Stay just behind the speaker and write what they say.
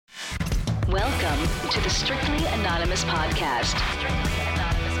Welcome to the Strictly Anonymous Podcast.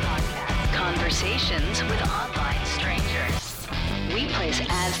 Conversations with online strangers. We place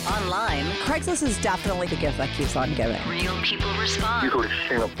ads online. Craigslist is definitely the gift that keeps on giving. Real people respond. You go to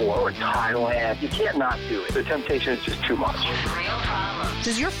Singapore or Thailand, you can't not do it. The temptation is just too much. With real problems.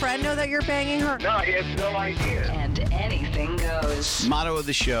 Does your friend know that you're banging her? No, he has no idea. And anything goes. Motto of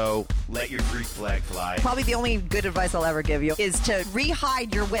the show, let your Greek flag fly. Probably the only good advice I'll ever give you is to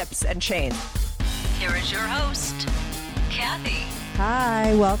re-hide your whips and chains. Here is your host, Kathy.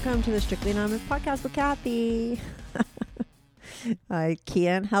 Hi, welcome to the Strictly Anonymous Podcast with Kathy. I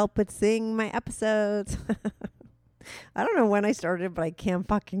can't help but sing my episodes. I don't know when I started, but I can't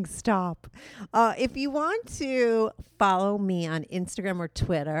fucking stop. If you want to follow me on Instagram or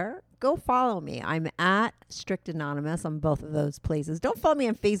Twitter, go follow me. I'm at Strict Anonymous on both of those places. Don't follow me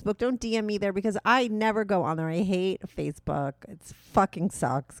on Facebook. Don't DM me there because I never go on there. I hate Facebook. It fucking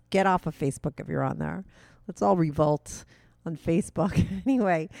sucks. Get off of Facebook if you're on there. Let's all revolt on Facebook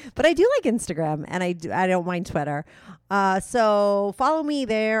anyway. But I do like Instagram and I don't mind Twitter. So follow me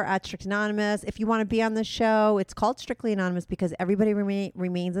there at Strict Anonymous. If you want to be on the show, it's called Strictly Anonymous because everybody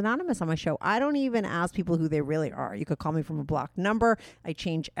remains anonymous on my show. I don't even ask people who they really are. You could call me from a blocked number. I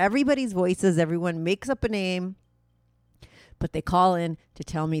change everybody's voices. Everyone makes up a name, but they call in to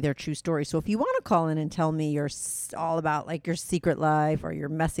tell me their true story. So if you want to call in and tell me all about like your secret life or your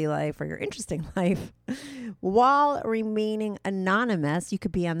messy life or your interesting life while remaining anonymous, you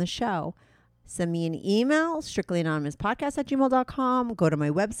could be on the show. Send me an email, strictlyanonymouspodcast@gmail.com. Go to my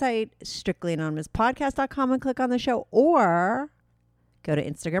website, strictlyanonymouspodcast.com and click on the show, or go to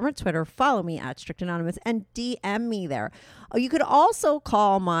Instagram or Twitter, follow me at Strict Anonymous and DM me there. Oh, you could also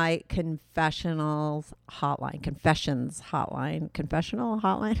call my confessional hotline.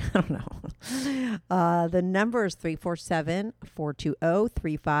 I don't know. The number is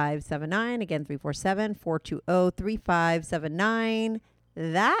 347-420-3579. Again, 347-420-3579.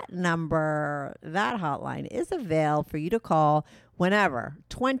 That number, that hotline is available for you to call whenever,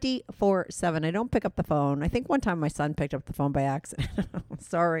 24/7. I don't pick up the phone. I think one time my son picked up the phone by accident.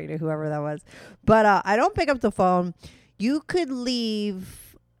 Sorry to whoever that was. But I don't pick up the phone. You could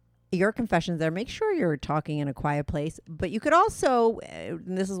leave your confessions there. Make sure you're talking in a quiet place. But you could also,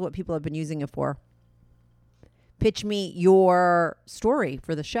 and this is what people have been using it for, pitch me your story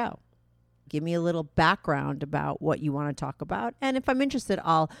for the show. Give me a little background about what you want to talk about. And if I'm interested,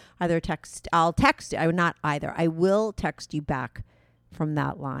 I will text you back from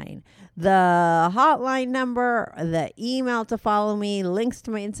that line. The hotline number, the email to follow me, links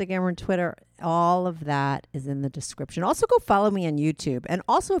to my Instagram and Twitter, all of that is in the description. Also, go follow me on YouTube. And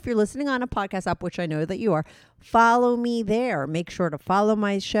also, if you're listening on a podcast app, which I know that you are, follow me there. Make sure to follow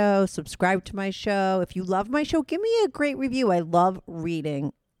my show, subscribe to my show. If you love my show, give me a great review. I love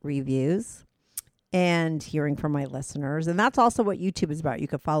reading reviews and hearing from my listeners. And that's also what YouTube is about. You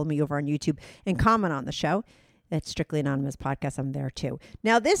can follow me over on YouTube and comment on the show. It's Strictly Anonymous Podcast. I'm there too.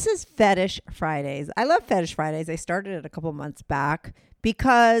 Now, this is Fetish Fridays. I love Fetish Fridays. I started it a couple months back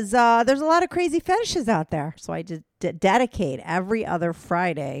because there's a lot of crazy fetishes out there. So I did dedicate every other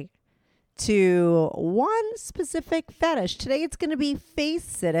Friday to one specific fetish. Today it's going to be face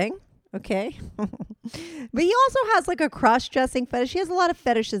sitting. Okay. But he also has like a cross-dressing fetish. He has a lot of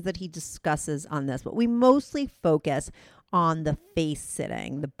fetishes that he discusses on this, but we mostly focus on the face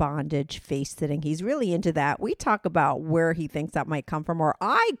sitting, the bondage face sitting. He's really into that. We talk about where he thinks that might come from, or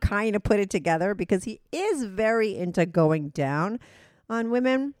I kind of put it together because he is very into going down on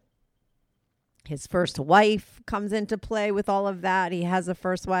women. His first wife comes into play with all of that. He has a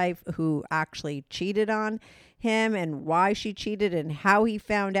first wife who actually cheated on him and why she cheated and how he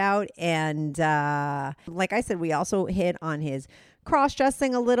found out. And like I said, we also hit on his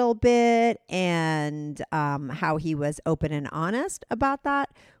cross-dressing a little bit and how he was open and honest about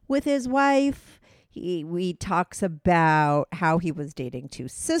that with his wife. We talks about how he was dating two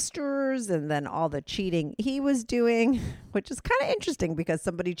sisters and then all the cheating he was doing, which is kind of interesting because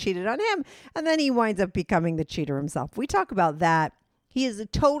somebody cheated on him and then he winds up becoming the cheater himself. We talk about that. He is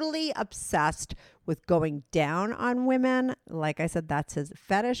totally obsessed with going down on women. Like I said, that's his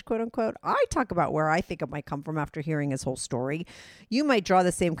fetish, quote unquote. I talk about where I think it might come from after hearing his whole story. You might draw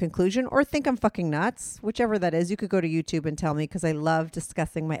the same conclusion or think I'm fucking nuts, whichever that is. You could go to YouTube and tell me because I love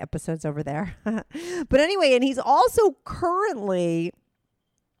discussing my episodes over there. But anyway, and he's also currently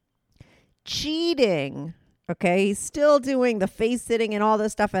cheating. Okay, he's still doing the face sitting and all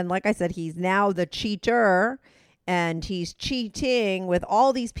this stuff. And like I said, he's now the cheater. And he's cheating with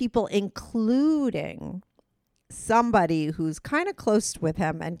all these people, including somebody who's kind of close with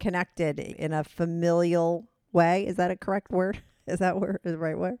him and connected in a familial way. Is that a correct word? Is that word the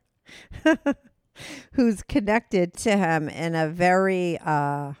right word? who's connected to him in a very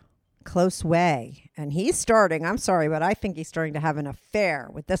close way. And he's starting, I'm sorry, but I think he's starting to have an affair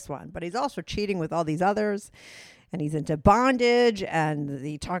with this one. But he's also cheating with all these others. And he's into bondage. And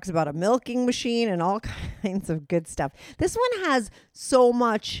he talks about a milking machine and all kinds of good stuff. This one has so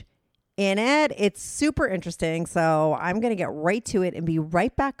much in it. It's super interesting. So I'm going to get right to it and be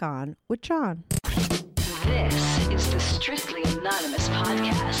right back on with John. This is the Strictly Anonymous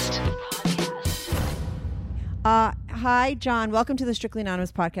podcast. Hi, John. Welcome to the Strictly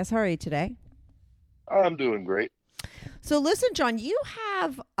Anonymous podcast. How are you today? I'm doing great. So listen, John, you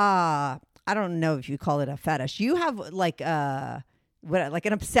have, I don't know if you call it a fetish. You have like an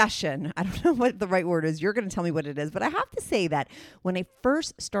obsession. I don't know what the right word is. You're going to tell me what it is. But I have to say that when I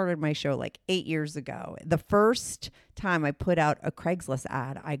first started my show like 8 years ago, the first time I put out a Craigslist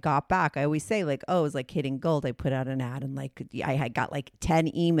ad, I got back. I always say like, oh, it was like hitting gold. I put out an ad and like I had got like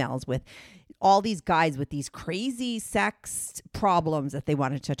 10 emails with all these guys with these crazy sex problems that they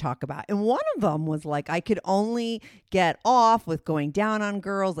wanted to talk about. And one of them was like, I could only get off with going down on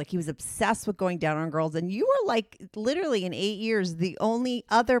girls. Like he was obsessed with going down on girls. And you were like literally in 8 years, the only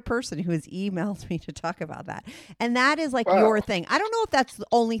other person who has emailed me to talk about that. And that is like your thing. I don't know if that's the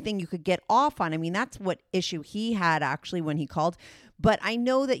only thing you could get off on. I mean, that's what issue he had actually when he called. But I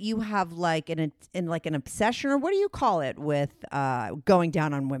know that you have like an obsession, or what do you call it, with going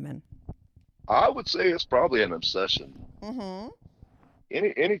down on women? I would say it's probably an obsession. Mm-hmm.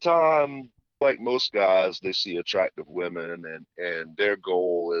 Anytime, like most guys, they see attractive women and their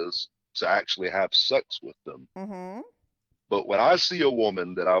goal is to actually have sex with them. Mm-hmm. But when I see a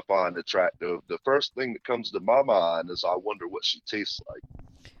woman that I find attractive, the first thing that comes to my mind is I wonder what she tastes like.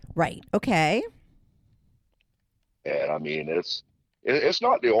 Right. Okay. And I mean, it's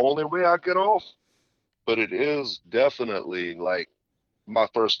not the only way I get off, but it is definitely like my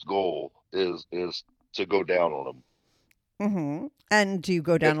first goal is to go down on them. Mm-hmm. And do you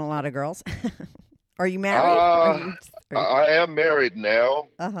go down on a lot of girls? Are you married? I am married now.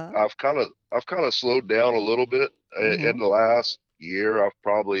 Uh-huh. I've kind of slowed down a little bit. Mm-hmm. In the last year. I've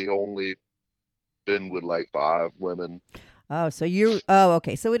probably only been with like 5 women. Oh,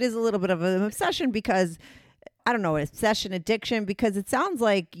 okay. So it is a little bit of an obsession because, I don't know, an obsession, addiction, because it sounds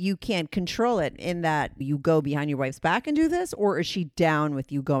like you can't control it in that you go behind your wife's back and do this, or is she down with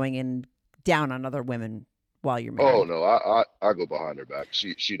you going in down on other women while you're married? Oh, no, I go behind her back.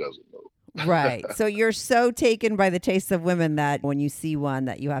 She doesn't know. Right. So you're so taken by the taste of women that when you see one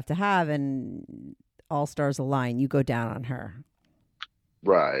that you have to have and all stars align, you go down on her.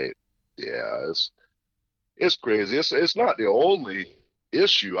 Right. Yeah, it's crazy. It's not the only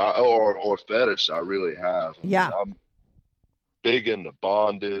issue or fetish I really have. Yeah. I'm big into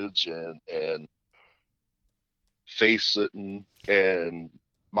bondage and face sitting, and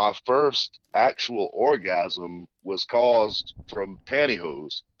my first actual orgasm was caused from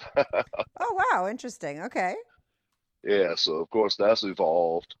pantyhose. Oh, wow. Interesting. Okay. Yeah, so of course that's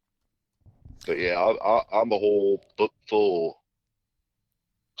evolved. But yeah, I'm a whole book full.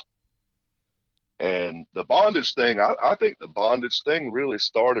 And the bondage thing, I think the bondage thing really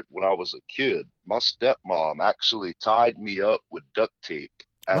started when I was a kid. My stepmom actually tied me up with duct tape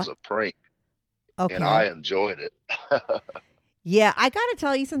as a prank. Okay. And I enjoyed it. Yeah, I got to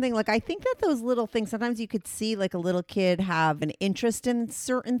tell you something. Like, I think that those little things, sometimes you could see like a little kid have an interest in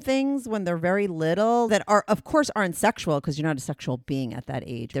certain things when they're very little that are, of course, aren't sexual because you're not a sexual being at that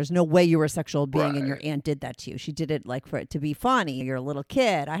age. There's no way you were a sexual being and your aunt did that to you. She did it like for it to be funny. You're a little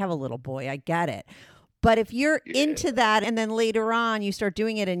kid. I have a little boy. I get it. But if you're into that and then later on you start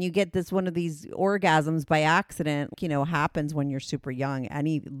doing it and you get this one of these orgasms by accident, happens when you're super young,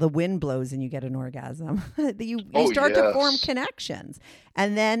 the wind blows and you get an orgasm. you start to form connections.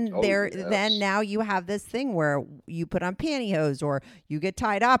 And then then now you have this thing where you put on pantyhose or you get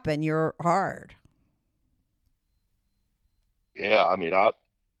tied up and you're hard. Yeah, I mean,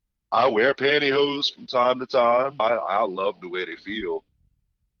 I wear pantyhose from time to time. I love the way they feel.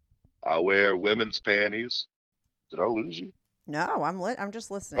 I wear women's panties. Did I lose you? No, I'm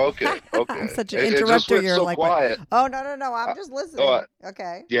just listening. Okay. I'm such an interrupter. It just went so quiet. Oh, no. I'm just listening.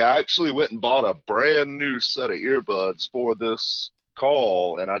 Okay. Yeah, I actually went and bought a brand new set of earbuds for this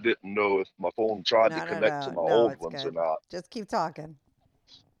call, and I didn't know if my phone tried to connect to my old ones or not. Just keep talking.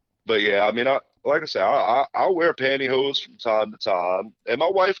 But yeah, I mean, like I said, I wear pantyhose from time to time, and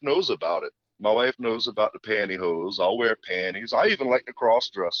my wife knows about it. My wife knows about the pantyhose. I'll wear panties. I even like to cross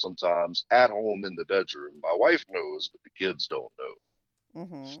dress sometimes at home in the bedroom. My wife knows, but the kids don't know.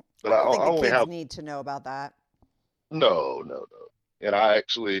 Mm-hmm. But I don't think the kids need to know about that. No. And I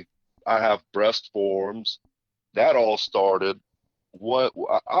have breast forms. That all started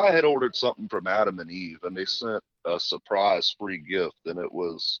I had ordered something from Adam and Eve, and they sent a surprise free gift, and it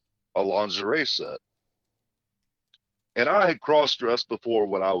was a lingerie set. And I had cross dressed before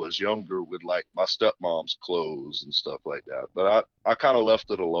when I was younger with like my stepmom's clothes and stuff like that. But I kind of left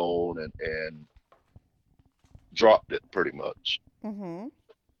it alone and dropped it pretty much. Mm-hmm.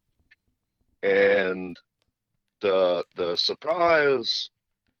 And the surprise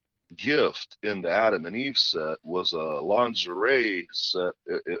gift in the Adam and Eve set was a lingerie set.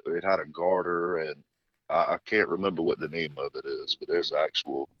 It had a garter, and I can't remember what the name of it is, but there's the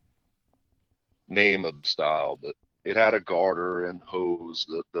actual name of the style. But it had a garter and hose,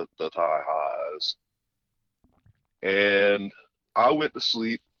 the thigh highs. And I went to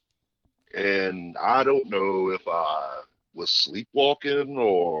sleep, and I don't know if I was sleepwalking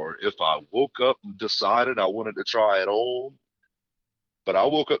or if I woke up and decided I wanted to try it on. But I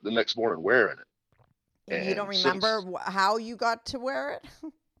woke up the next morning wearing it. And you don't remember how you got to wear it?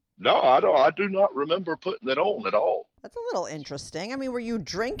 No, I don't. I do not remember putting it on at all. That's a little interesting. I mean, were you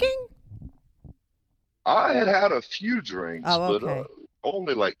drinking? I had had a few drinks, okay. but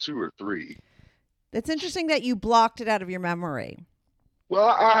only like 2 or 3. It's interesting that you blocked it out of your memory. Well,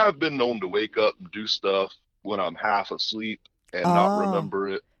 I have been known to wake up and do stuff when I'm half asleep and not remember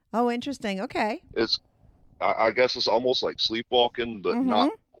it. Oh, interesting. Okay. I guess it's almost like sleepwalking, but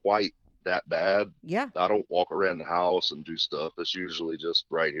not quite that bad. Yeah. I don't walk around the house and do stuff. It's usually just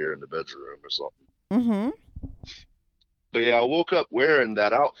right here in the bedroom or something. Mm-hmm. But yeah, I woke up wearing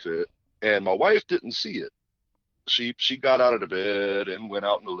that outfit, and my wife didn't see it. She got out of the bed and went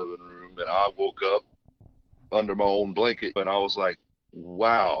out in the living room, and I woke up under my own blanket, and I was like,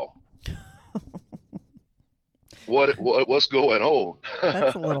 wow. What's going on?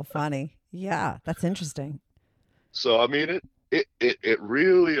 That's a little funny. Yeah, that's interesting. So I mean, it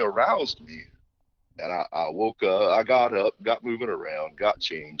really aroused me, and I woke up, I got up, got moving around, got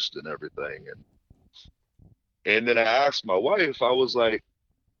changed and everything, and then I asked my wife, I was like,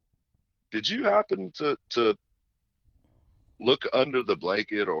 did you happen to look under the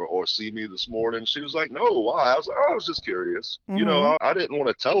blanket or see me this morning? She was like, no, why? I was like, oh, I was just curious. You know, I didn't want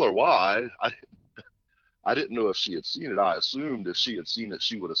to tell her why. I didn't know if she had seen it. I assumed if she had seen it,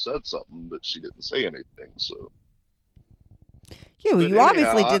 she would have said something, but she didn't say anything. So yeah, well, but you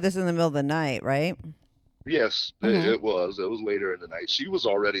obviously anyhow, did this in the middle of the night, right? yes, it was. It was later in the night. She was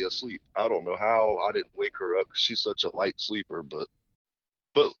already asleep. I don't know how I didn't wake her up 'cause she's such a light sleeper. But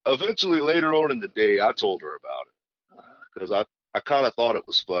eventually later on in the day, I told her about it because I kind of thought it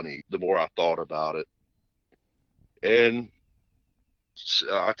was funny the more I thought about it. And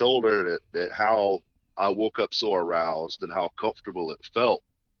I told her that how I woke up so aroused and how comfortable it felt,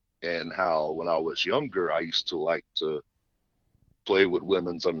 and how when I was younger, I used to like to play with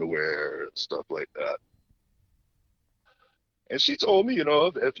women's underwear and stuff like that. And she told me, you know,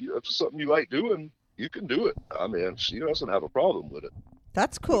 if it's something you like doing, you can do it. I mean, she doesn't have a problem with it.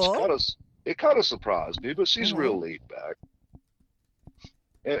 That's cool. It kind of surprised me, but she's real laid back.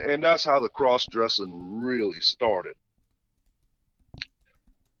 And that's how the cross dressing really started.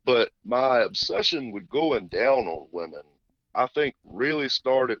 But my obsession with going down on women, I think, really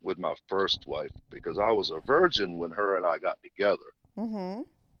started with my first wife, because I was a virgin when her and I got together. Mm-hmm.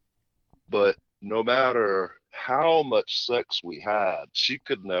 But no matter how much sex we had, she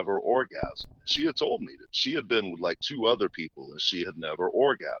could never orgasm. She had told me that she had been with like 2 other people and she had never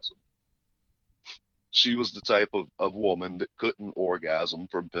orgasmed. She was the type of woman that couldn't orgasm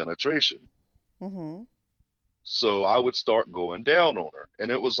from penetration. Mm-hmm. So I would start going down on her,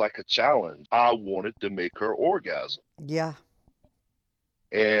 and it was like a challenge. I wanted to make her orgasm. Yeah.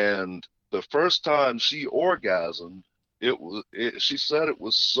 And the first time she orgasmed, she said it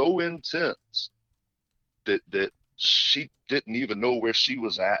was so intense that she didn't even know where she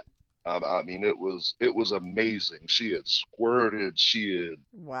was at. I mean, it was amazing. She had squirted.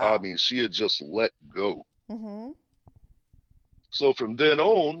 Wow. I mean, she had just let go. Mm-hmm. So from then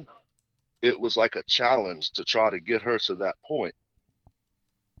on, it was like a challenge to try to get her to that point.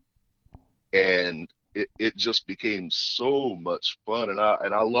 And it just became so much fun. And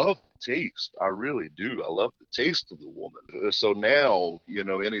I love the taste. I really do. I love the taste of the woman. So now, you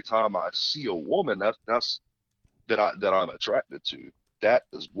know, anytime I see a woman that I'm attracted to, that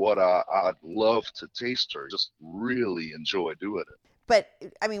is what I'd love to taste her. Just really enjoy doing it. But,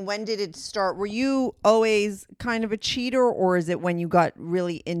 I mean, when did it start? Were you always kind of a cheater, or is it when you got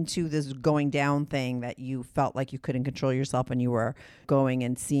really into this going down thing that you felt like you couldn't control yourself and you were going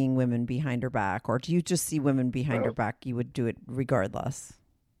and seeing women behind her back? Or do you just see women behind her back? You would do it regardless?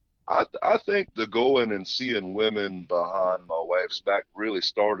 I think the going and seeing women behind my wife's back really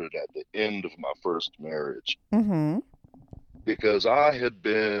started at the end of my first marriage. Mm-hmm. because I had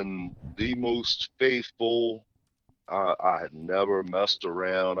been the most faithful. I had never messed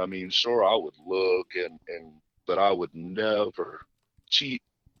around. I mean, sure, I would look but I would never cheat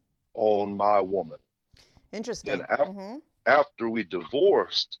on my woman. Interesting. And after we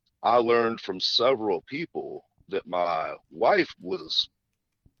divorced, I learned from several people that my wife was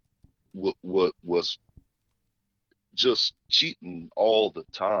just cheating all the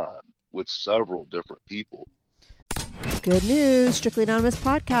time with several different people. Good news. Strictly Anonymous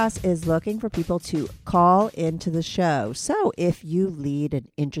Podcast is looking for people to call into the show. So if you lead an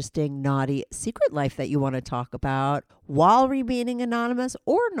interesting, naughty secret life that you want to talk about while remaining anonymous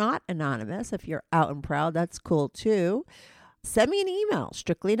or not anonymous, if you're out and proud, that's cool too. Send me an email,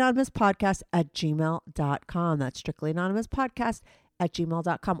 strictlyanonymouspodcast@gmail.com. That's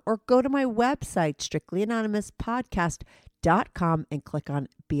strictlyanonymouspodcast@gmail.com. Or go to my website, strictlyanonymouspodcast.com, and click on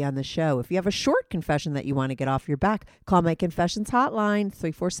Be on the Show. If you have a short confession that you want to get off your back, call my confessions hotline,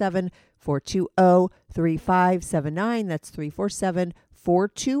 347-420-3579. That's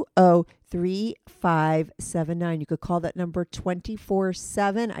 347-420-3579. You could call that number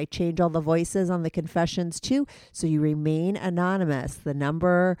 24/7. I change all the voices on the confessions too, so you remain anonymous. The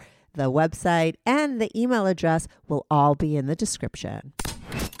number, the website, and the email address will all be in the description.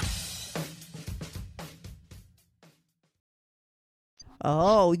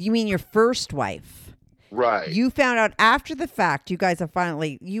 Oh, you mean your first wife? Right. You found out after the fact. You guys have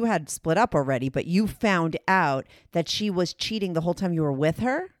you had split up already, but you found out that she was cheating the whole time you were with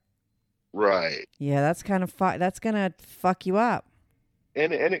her? Right. Yeah, that's kind of that's going to fuck you up.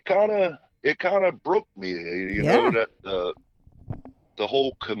 And it kind of broke me, you know, that the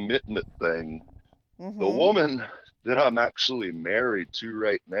whole commitment thing. The woman that I'm actually married to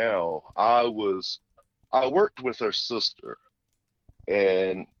right now, I worked with her sister,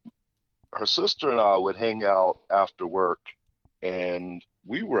 and her sister and I would hang out after work, and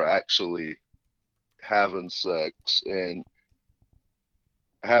we were actually having sex and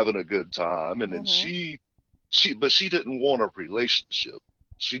having a good time. And then but she didn't want a relationship.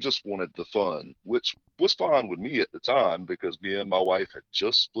 She just wanted the fun, which was fine with me at the time because me and my wife had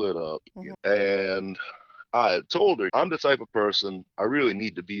just split up. And I had told her, I'm the type of person, I really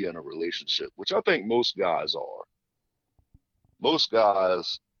need to be in a relationship, which I think most guys are. Most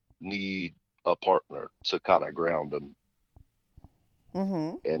guys need a partner to kind of ground them.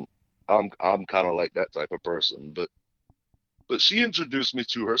 And I'm kind of like that type of person. But she introduced me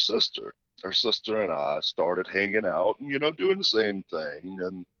to her sister. Her sister and I started hanging out and, you know, doing the same thing.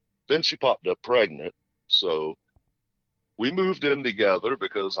 And then she popped up pregnant. So we moved in together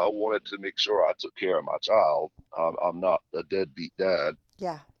because I wanted to make sure I took care of my child. I'm not a deadbeat dad.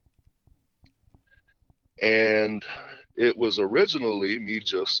 Yeah. And it was originally me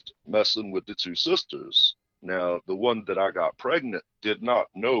just messing with the two sisters. Now, the one that I got pregnant did not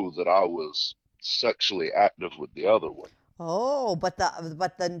know that I was sexually active with the other one. Oh, but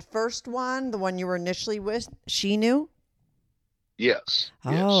the first one, the one you were initially with, she knew? Yes.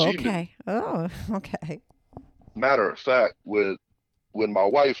 Oh, yes, she okay. Knew. Oh, okay. Matter of fact, when my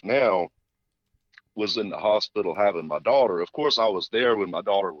wife now was in the hospital having my daughter, of course I was there when my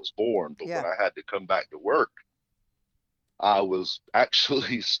daughter was born, but when I had to come back to work, I was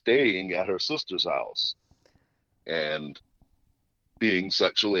actually staying at her sister's house and being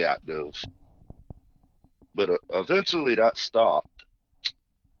sexually active. But eventually that stopped.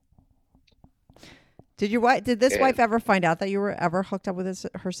 Did this wife ever find out that you were ever hooked up with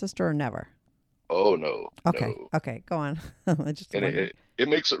her sister or never? Oh, no. Okay. No. Okay. Go on. It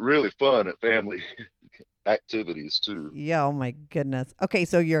makes it really fun at family activities too. Yeah. Oh my goodness. Okay.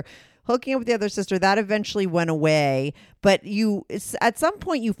 So you're hooking up with the other sister. That eventually went away, but at some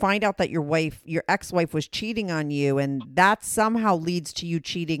point you find out that your ex-wife was cheating on you, and that somehow leads to you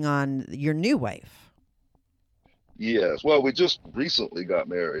cheating on your new wife. Yes. Well, we just recently got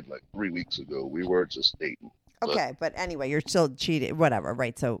married like 3 weeks ago. We were just dating. Okay, but anyway, you're still cheating, whatever,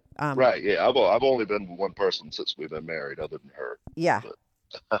 right? So, right, yeah, I've only been with one person since we've been married, other than her. Yeah.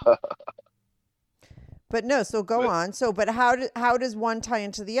 But no, so go on. So, but how does one tie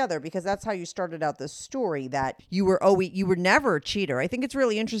into the other? Because that's how you started out this story, that you were never a cheater. I think it's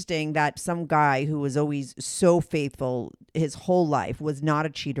really interesting that some guy who was always so faithful his whole life was not a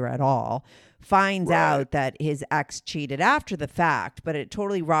cheater at all. Finds out that his ex cheated after the fact, but it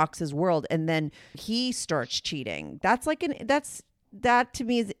totally rocks his world, and then he starts cheating. That to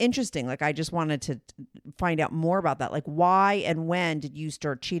me is interesting. Like, I just wanted to find out more about that. Like, why and when did you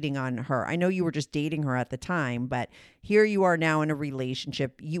start cheating on her? I know you were just dating her at the time, but here you are now in a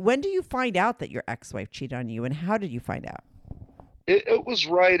relationship. When do you find out that your ex-wife cheated on you, and how did you find out? It was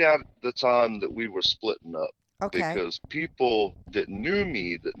right at the time that we were splitting up. Okay. because people that knew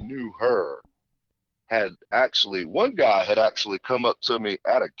me, that knew her, had actually, one guy had actually come up to me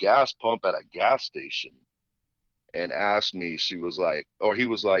at a gas pump at a gas station and asked me, she was like, or he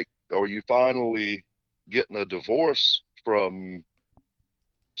was like, are you finally getting a divorce from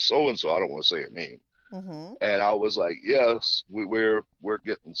so and so? I don't want to say her name. Mm-hmm. And I was like, yes, we're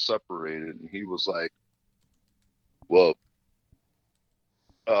getting separated. And he was like, well,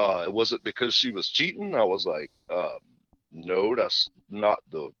 was it because she was cheating? I was like, no, that's not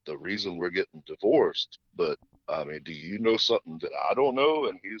the reason we're getting divorced. But I mean, do you know something that I don't know?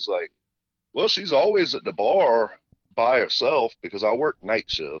 And he's like, well, she's always at the bar by herself because I work night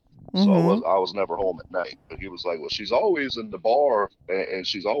shift. So Mm-hmm. I was never home at night. But he was like, well, she's always in the bar and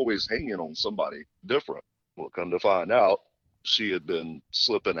she's always hanging on somebody different. Well, come to find out, she had been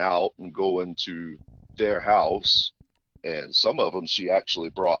slipping out and going to their house, and some of them she actually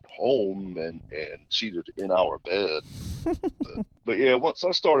brought home and cheated in our bed. But yeah, once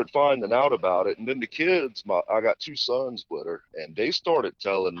I started finding out about it, and then the kids, I got two sons with her, and they started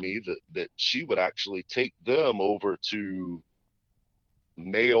telling me that she would actually take them over to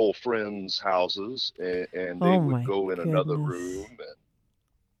male friends' houses, and they Oh would my go in another goodness. room. And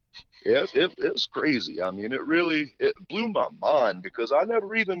yeah, it's crazy. I mean, it blew my mind because I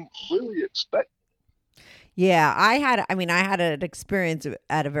never even really expected. Yeah, I had an experience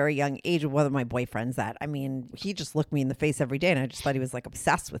at a very young age with one of my boyfriends that, I mean, he just looked me in the face every day and I just thought he was like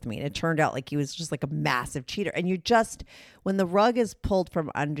obsessed with me. And it turned out like he was just like a massive cheater. And when the rug is pulled from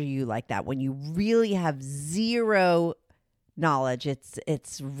under you like that, when you really have zero knowledge,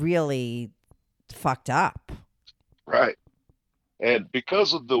 it's really fucked up. Right. And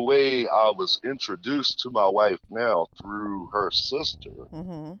because of the way I was introduced to my wife now through her sister,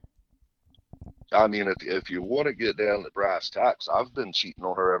 Mm-hmm. I mean, if you want to get down to brass tacks, I've been cheating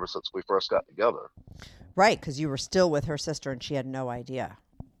on her ever since we first got together. Right, because you were still with her sister and she had no idea.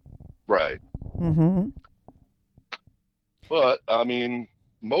 Right. Mm-hmm. But I mean,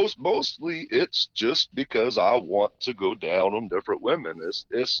 mostly it's just because I want to go down on different women.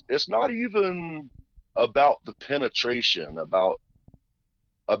 It's not even about the penetration, about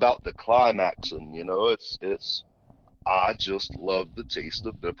the climaxing, it's I just love the taste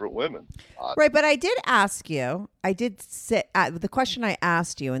of different women. Right, but I did ask you. I did say the question I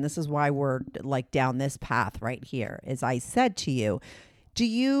asked you, and this is why we're like down this path right here. Is I said to you, do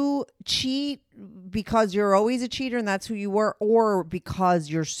you cheat because you're always a cheater and that's who you were, or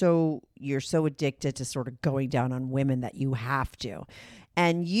because you're so addicted to sort of going down on women that you have to?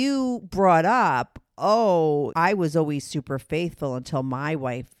 And you brought up, oh, I was always super faithful until my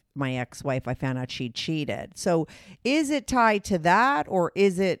ex-wife, I found out she cheated. So is it tied to that, or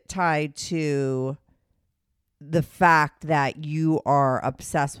is it tied to the fact that you are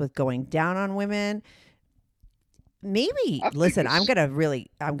obsessed with going down on women? Maybe, listen, I'm going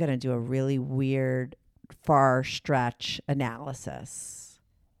to do a really weird far stretch analysis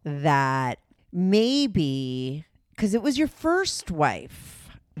that maybe because it was your first wife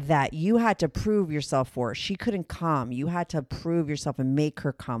that you had to prove yourself for. She couldn't come. You had to prove yourself and make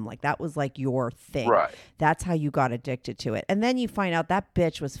her come. Like that was like your thing. Right. That's how you got addicted to it. And then you find out that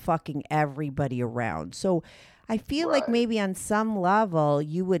bitch was fucking everybody around. So I feel like Right. maybe on some level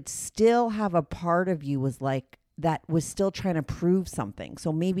you would still have a part of you was like that was still trying to prove something.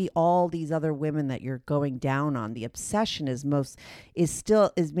 So maybe all these other women that you're going down on, the obsession is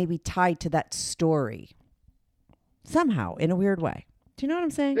maybe tied to that story somehow in a weird way. Do you know what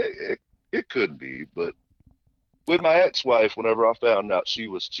I'm saying? It could be, but with my ex-wife, whenever I found out she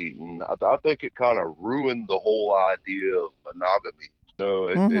was cheating, I think it kind of ruined the whole idea of monogamy.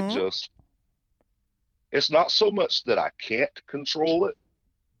 Mm-hmm. It's not so much that I can't control it.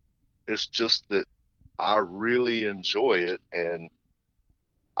 It's just that I really enjoy it, and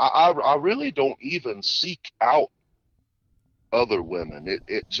I really don't even seek out other women.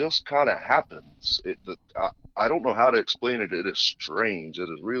 It just kind of happens. I don't know how to explain it. It is strange. It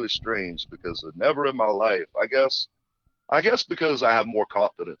is really strange because never in my life, I guess because I have more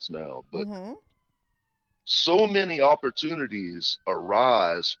confidence now, but Mm-hmm. so many opportunities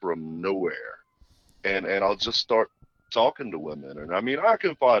arise from nowhere. And I'll just start talking to women. And I mean, I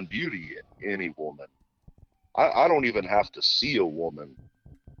can find beauty in any woman. I don't even have to see a woman.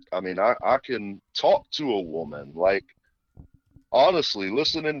 I mean, I can talk to a woman. Like, honestly,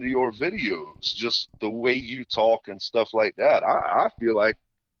 listening to your videos, just the way you talk and stuff like that, I feel like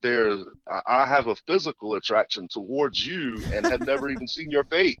I have a physical attraction towards you and had never even seen your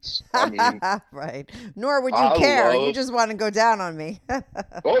face. I mean, right. Nor would you I care. You love. just want to go down on me.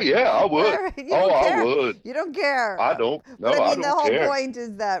 Oh yeah, I would. Right, you Oh, don't I care. would. You don't care. I don't. No, But I I mean, the don't whole care. point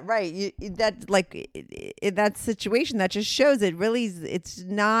is that, right? That like in that situation, that just shows it really. It's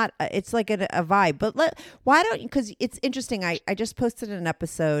not. It's like a vibe. But why don't? Because it's interesting. I just posted an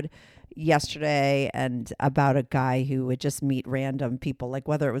episode yesterday and about a guy who would just meet random people, like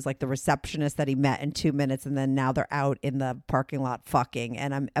whether it was like the receptionist that he met in 2 minutes and then now they're out in the parking lot fucking.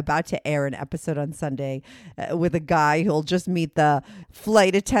 And I'm about to air an episode on Sunday with a guy who'll just meet the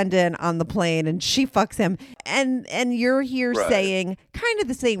flight attendant on the plane and she fucks him, and you're here Right. saying kind of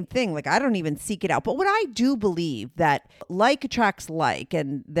the same thing, like I don't even seek it out. But what I do believe that like attracts like,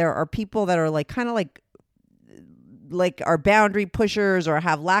 and there are people that are like kind of like are boundary pushers or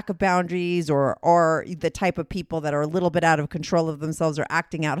have lack of boundaries, or the type of people that are a little bit out of control of themselves or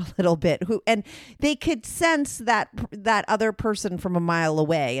acting out a little bit, who, and they could sense that other person from a mile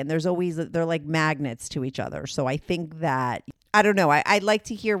away, and there's always, they're like magnets to each other. So I think that, I don't know, I'd like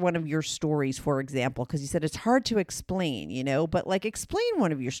to hear one of your stories, for example, because you said it's hard to explain, but like explain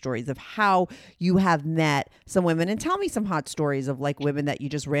one of your stories of how you have met some women, and tell me some hot stories of like women that you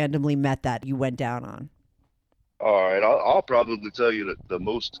just randomly met that you went down on. All right, I'll probably tell you that the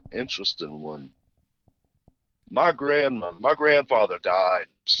most interesting one. My grandfather died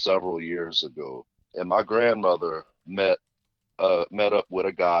several years ago, and my grandmother met up with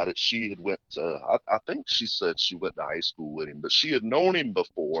a guy that she had went to. I think she said she went to high school with him, but she had known him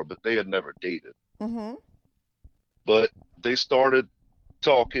before, but they had never dated. Mm-hmm. But they started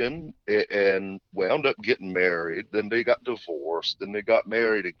talking and wound up getting married. Then they got divorced. Then they got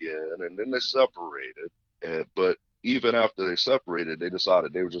married again, and then they separated. But even after they separated, they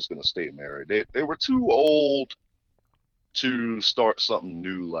decided they were just going to stay married. They were too old to start something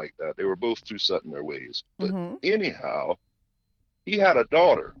new like that. They were both too set in their ways. But anyhow, he had a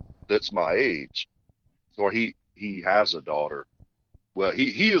daughter that's my age, or he has a daughter. Well,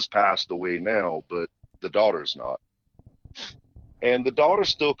 he has passed away now, but the daughter's not. And the daughter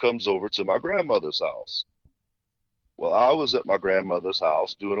still comes over to my grandmother's house. Well, I was at my grandmother's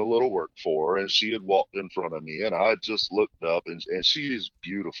house doing a little work for her, and she had walked in front of me, and I just looked up, and she is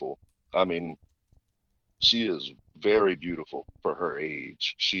beautiful. I mean, she is very beautiful for her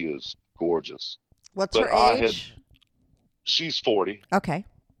age. She is gorgeous. What's But her age? She's 40, Okay.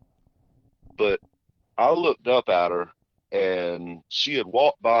 but I looked up at her, and she had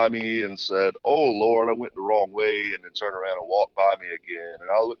walked by me and said, "Oh Lord, I went the wrong way," and then turned around and walked by me again. And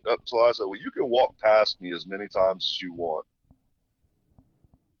I looked up, so I said, "Well, you can walk past me as many times as you want."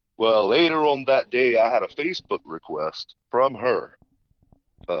 Well, later on that day, I had a Facebook request from her,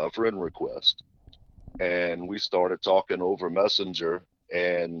 a friend request, and we started talking over Messenger.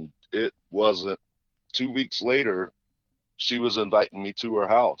 And it wasn't 2 weeks later, she was inviting me to her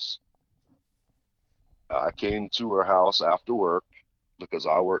house. I came to her house after work because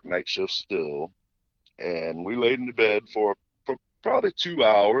I work night shift still, and we laid in the bed for probably 2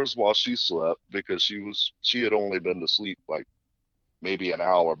 hours while she slept, because she had only been to sleep like maybe an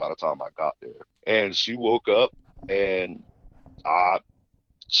hour by the time I got there. And she woke up, and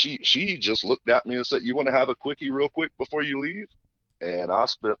she just looked at me and said, "You want to have a quickie real quick before you leave?" And I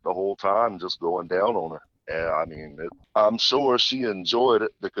spent the whole time just going down on her. And I mean, I'm sure she enjoyed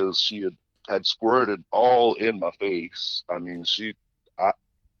it because she had squirted all in my face. I mean,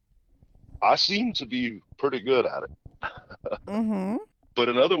 I seem to be pretty good at it. Mm-hmm. But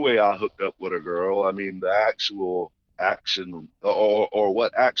another way I hooked up with a girl, I mean, the actual action or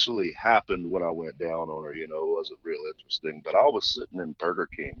what actually happened when I went down on her, wasn't real interesting. But I was sitting in Burger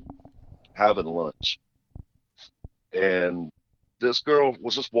King having lunch, and this girl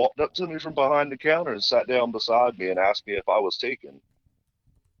was just walked up to me from behind the counter and sat down beside me and asked me if I was taken.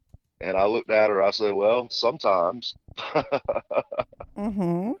 And I looked at her, I said, "Well, sometimes."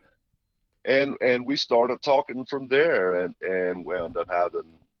 Mm-hmm. And we started talking from there, and wound up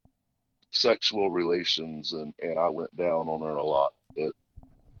having sexual relations, and I went down on her a lot. But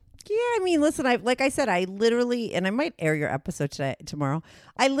Yeah, I mean, listen, like I said, I literally, and I might air your episode tomorrow.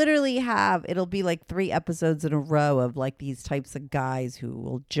 I literally have, it'll be like 3 episodes in a row of like these types of guys who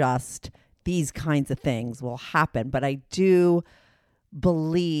will just, these kinds of things will happen. But I do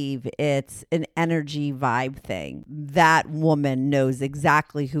believe it's an energy vibe thing. That woman knows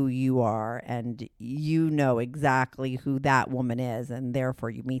exactly who you are, and you know exactly who that woman is, and therefore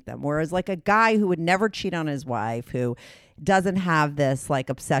you meet them. Whereas like a guy who would never cheat on his wife, who doesn't have this like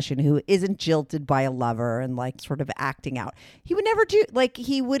obsession, who isn't jilted by a lover and like sort of acting out, he would never do, like,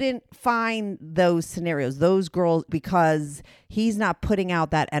 he wouldn't find those scenarios, those girls, because he's not putting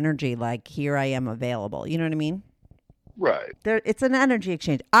out that energy like, here I am available. You know what I mean? Right. It's an energy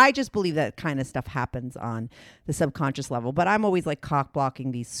exchange. I just believe that kind of stuff happens on the subconscious level, but I'm always like cock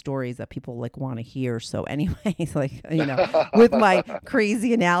blocking these stories that people like want to hear. So anyways, like, you know, with my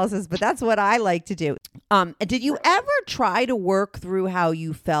crazy analysis, but that's what I like to do. Did you ever try to work through how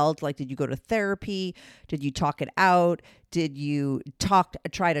you felt? Like, did you go to therapy? Did you talk it out? Did you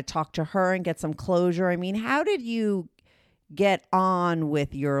try to talk to her and get some closure? I mean, how did you get on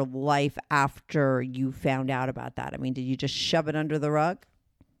with your life after you found out about that? I mean, did you just shove it under the rug?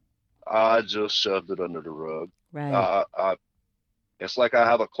 I just shoved it under the rug. Right. It's like I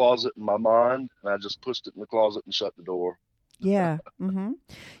have a closet in my mind, and I just pushed it in the closet and shut the door. Yeah. Mm-hmm.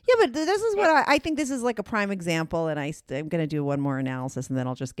 Yeah, but this is what I think. This is like a prime example, and I'm going to do one more analysis, and then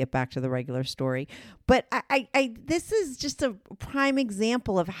I'll just get back to the regular story. But this is just a prime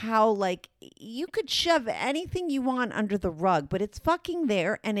example of how like you could shove anything you want under the rug, but it's fucking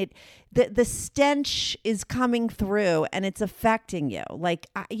there, and the stench is coming through, and it's affecting you. Like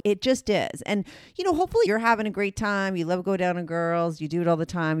it just is. And you know, hopefully you're having a great time. You love to go down on girls. You do it all the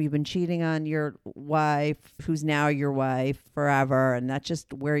time. You've been cheating on your wife, who's now your wife, forever, and that's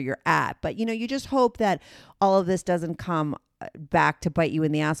just where you're at. But you know, you just hope that all of this doesn't come back to bite you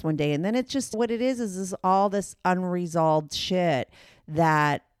in the ass one day, and then it's just what it is all this unresolved shit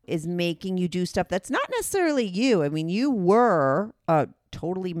that is making you do stuff that's not necessarily you. I mean, you were a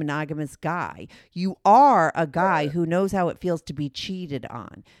totally monogamous guy. You are a guy who knows how it feels to be cheated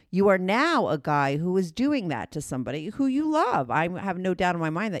on. You are now a guy who is doing that to somebody who you love. I have no doubt in my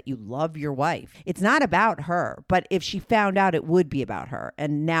mind that you love your wife. It's not about her, but if she found out, it would be about her.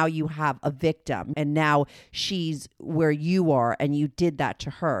 And now you have a victim, and now she's where you are, and you did that to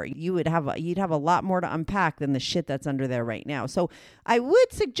her. You'd have a lot more to unpack than the shit that's under there right now. So I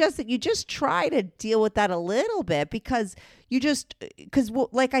would suggest that you just try to deal with that a little bit, because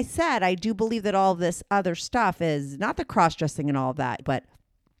like I said, I do believe that all this other stuff is not the cross-dressing and all of that, but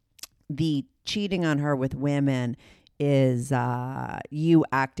the cheating on her with women is you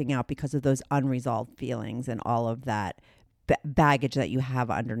acting out because of those unresolved feelings and all of that baggage that you have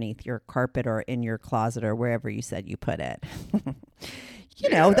underneath your carpet or in your closet or wherever you said you put it. You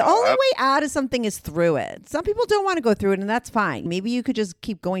know, the only way out of something is through it. Some people don't want to go through it, and that's fine. Maybe you could just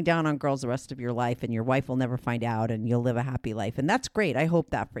keep going down on girls the rest of your life, and your wife will never find out, and you'll live a happy life. And that's great. I hope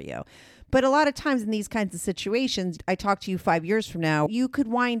that for you. But a lot of times in these kinds of situations, I talk to you 5 years from now, you could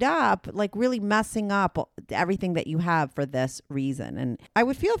wind up like really messing up everything that you have for this reason. And I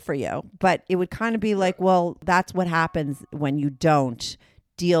would feel for you, but it would kind of be like, well, that's what happens when you don't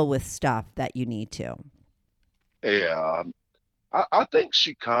deal with stuff that you need to. Yeah. I think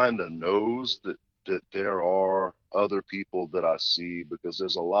she kind of knows that there are other people that I see, because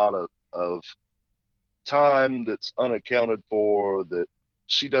there's a lot of time that's unaccounted for that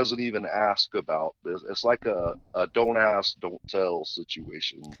she doesn't even ask about. It's like a don't ask, don't tell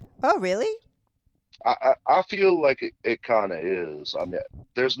situation. Oh, really? I feel like it kind of is. I mean,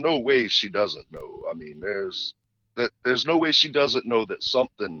 there's no way she doesn't know. I mean, there's no way she doesn't know that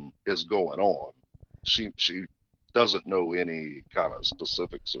something is going on. She doesn't know any kind of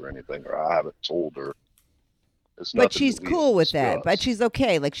specifics or anything, or I haven't told her. But she's cool with that. But she's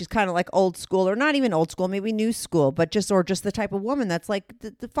okay. Like, she's kind of like old school, or not even old school, maybe new school, but just the type of woman that's like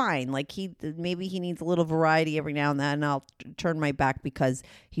fine. Like maybe he needs a little variety every now and then, and I'll turn my back because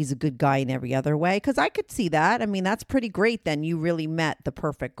he's a good guy in every other way. Because I could see that. I mean, that's pretty great. Then you really met the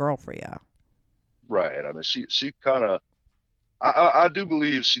perfect girl for you. Right. I mean, she kind of. I do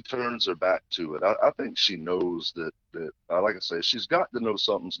believe she turns her back to it. I think she knows that like I say, she's got to know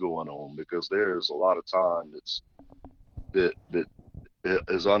something's going on, because there's a lot of time that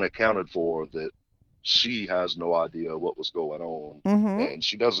is unaccounted for, that she has no idea what was going on, and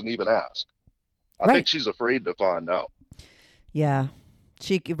she doesn't even ask. I think she's afraid to find out. Yeah.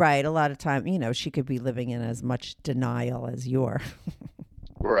 Right. A lot of time, you know, she could be living in as much denial as you are.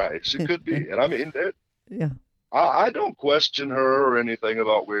 Right. She could be. And I mean, yeah. I don't question her or anything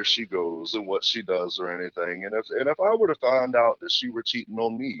about where she goes and what she does or anything. And if I were to find out that she were cheating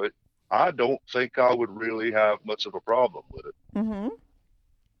on me, I don't think I would really have much of a problem with it. Mm-hmm.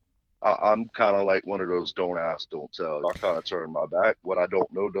 I'm kind of like one of those don't ask, don't tell. I kind of turn my back. What I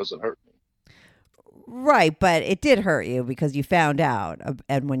don't know doesn't hurt me. Right, but it did hurt you because you found out,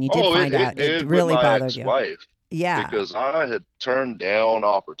 and when you did Oh, find it out, it did with really my bothered you. ex-wife Yeah, because I had turned down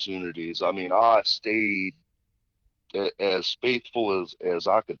opportunities. I mean, I stayed as faithful as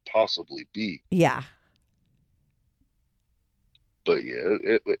I could possibly be. yeah. But yeah,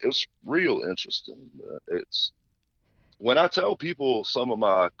 it's real interesting. It's when I tell people, some of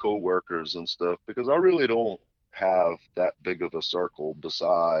my coworkers and stuff, because I really don't have that big of a circle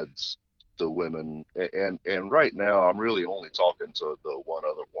besides the women. And right now, I'm really only talking to the one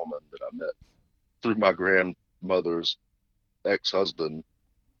other woman that I met through my grandmother's ex-husband.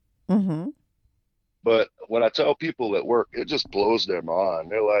 Mm-hmm. But when I tell people at work, it just blows their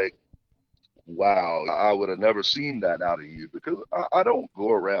mind. They're like, wow, I would have never seen that out of you because I don't go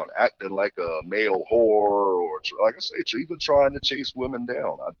around acting like a male whore or, like I say, even trying to chase women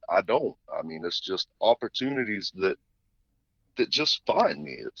down. I don't. I mean, it's just opportunities that just find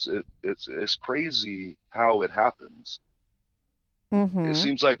me. It's crazy how it happens. It Mm-hmm.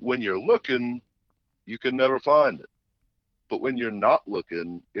 seems like when you're looking, you can never find it. But when you're not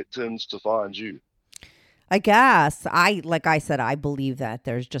looking, it tends to find you. I guess like I said, I believe that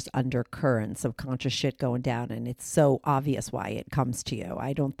there's just undercurrents of conscious shit going down, and it's so obvious why it comes to you.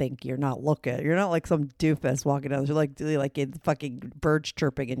 I don't think you're not looking. You're not like some doofus walking down. You're like in fucking birds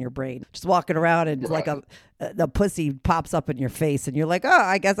chirping in your brain, just walking around, and it's like Right. the pussy pops up in your face, and you're like, oh,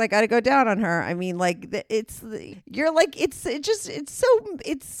 I guess I got to go down on her. I mean, like you're like it's so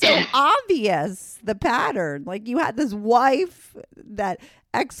obvious, the pattern. Like you had this wife that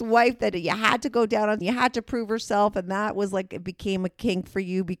ex-wife that you had to go down on, you had to prove herself, and that was like, it became a kink for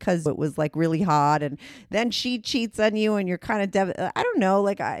you because it was like really hot, and then she cheats on you and you're kind of I don't know,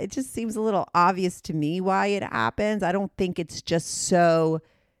 like it just seems a little obvious to me why it happens. I don't think it's just so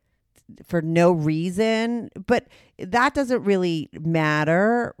for no reason, but that doesn't really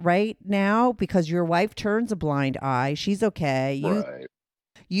matter right now because your wife turns a blind eye. She's okay. Right.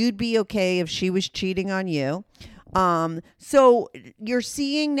 You'd be okay if she was cheating on you. So you're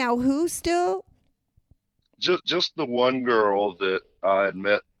seeing now who still? Just the one girl that I had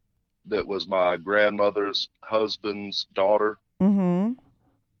met that was my grandmother's husband's daughter. Mm-hmm.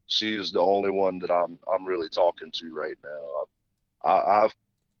 She is the only one that I'm really talking to right now. I've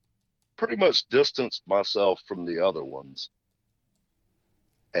pretty much distanced myself from the other ones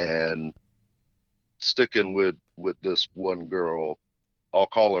and sticking with this one girl. I'll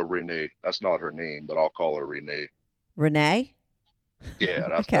call her Renee. That's not her name, but I'll call her Renee. Renee? Yeah,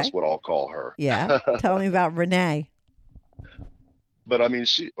 that's Okay. that's what I'll call her. Yeah. Tell me about Renee. But I mean,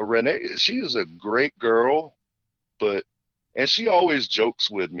 Renee, she is a great girl, and she always jokes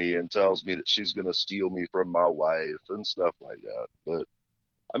with me and tells me that she's gonna steal me from my wife and stuff like that. But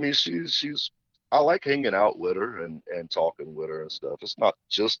I mean, she's I like hanging out with her and talking with her and stuff. It's not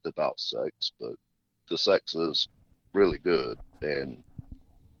just about sex, but the sex is really good. And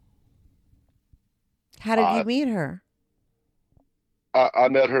How did you I meet her? I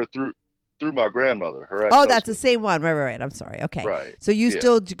met her through my grandmother, her Oh, that's the ex-husband. same one. Right. I'm sorry. Okay. Right. So you Yeah.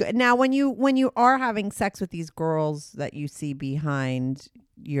 still now when you are having sex with these girls that you see behind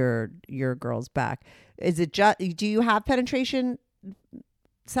your girl's back, is it just, do you have penetration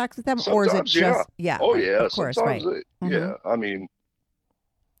sex with them, or is it Sometimes, yeah. just Oh right, yeah. of course, Sometimes, right? yeah. I mean,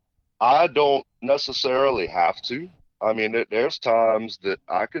 I don't necessarily have to. I mean, there's times that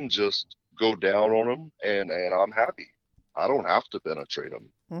I can just go down on them and I'm happy. I don't have to penetrate them.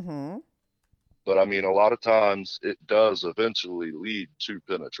 Mm-hmm. But I mean, a lot of times it does eventually lead to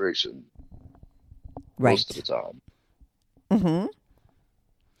penetration most of the Right. time. Mm-hmm.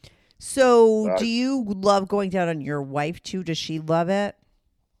 So I, do you love going down on your wife too? Does she love it?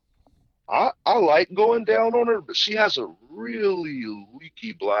 I like going down on her, but she has a really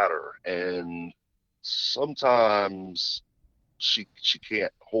leaky bladder, and sometimes she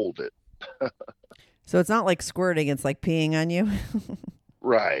can't hold it. So it's not like squirting; it's like peeing on you.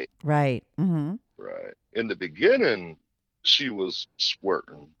 Right, Right. Mm-hmm. right. In the beginning, she was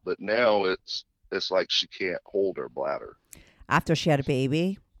squirting, but now it's like she can't hold her bladder. After she had a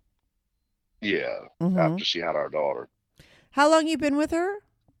baby. Yeah, Mm-hmm. after she had our daughter. How long you been with her?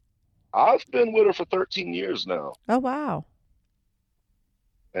 I've been with her for 13 years now, Oh wow.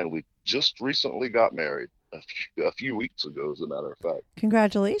 and we just recently got married a few weeks ago, as a matter of fact.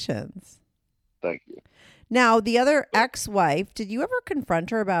 Congratulations. Thank you. Now, the other ex-wife, did you ever confront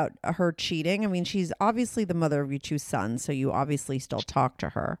her about her cheating? I mean, she's obviously the mother of your two sons, so you obviously still talk to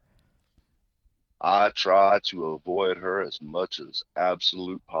her. I try to avoid her as much as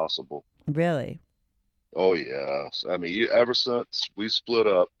absolute possible. Really? Oh yes, I mean, ever since we split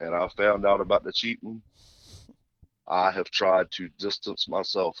up and I found out about the cheating, I have tried to distance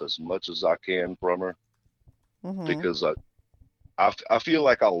myself as much as I can from her Mm-hmm. because I feel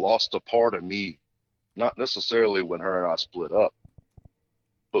like I lost a part of me, not necessarily when her and I split up,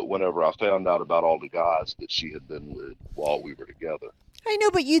 but whenever I found out about all the guys that she had been with while we were together. I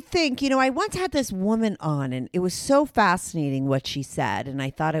know, but you think, I once had this woman on, and it was so fascinating what she said, and I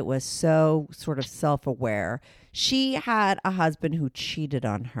thought it was so sort of self-aware. She had a husband who cheated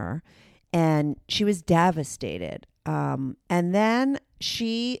on her, and she was devastated. And then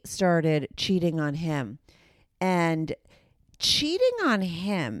she started cheating on him. And cheating on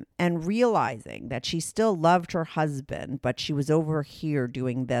him and realizing that she still loved her husband, but she was over here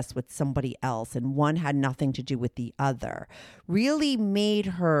doing this with somebody else, and one had nothing to do with the other, really made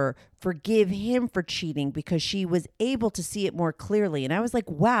her forgive him for cheating because she was able to see it more clearly. And I was like,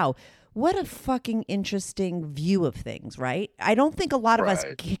 wow, what a fucking interesting view of things, right? I don't think a lot of us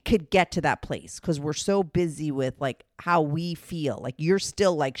Right. could get to that place because we're so busy with like how we feel. Like you're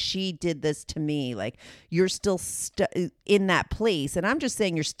still like, she did this to me. Like you're still in that place. And I'm just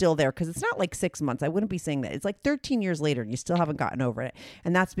saying you're still there because it's not like 6 months. I wouldn't be saying that. It's like 13 years later and you still haven't gotten over it.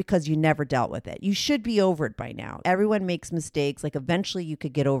 And that's because you never dealt with it. You should be over it by now. Everyone makes mistakes. Like eventually you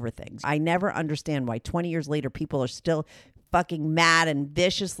could get over things. I never understand why 20 years later people are still fucking mad and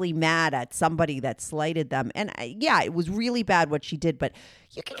viciously mad at somebody that slighted them. And yeah, it was really bad what she did, but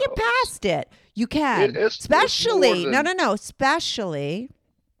you can get past it. You can. It's Especially, more than- no, especially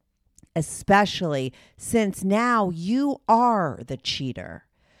since now you are the cheater.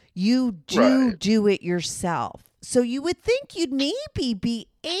 You Right. do it yourself. So you would think you'd maybe be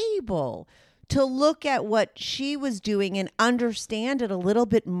able to look at what she was doing and understand it a little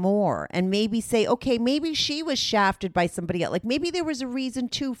bit more and maybe say, okay, maybe she was shafted by somebody else. Like maybe there was a reason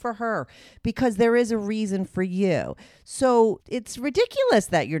too for her because there is a reason for you. So it's ridiculous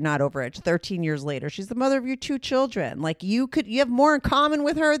that you're not over it 13 years later. She's the mother of your 2 children. Like you have more in common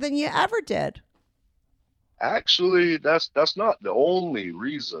with her than you ever did. Actually, that's not the only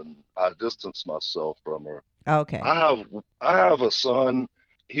reason I distanced myself from her. Okay. I have a son.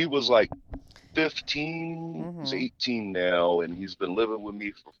 He was like 15, he's Mhm. 18 now, and he's been living with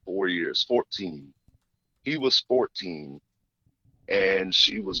me for 4 years. 14. He was 14, and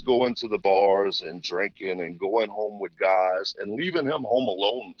she was going to the bars and drinking and going home with guys and leaving him home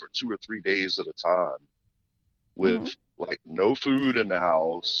alone for 2 or 3 days at a time with like no food in the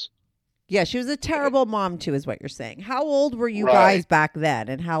house. Yeah, she was a terrible mom too, is what you're saying. How old were you Right. guys back then,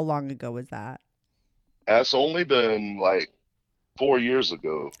 and how long ago was that? That's only been like 4 years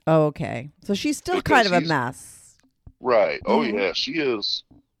ago. Oh, okay. So she's still Because kind of a he's- mess. Right. Oh Mhm. yeah, she is.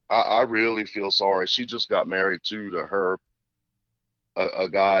 I really feel sorry. She just got married too to her a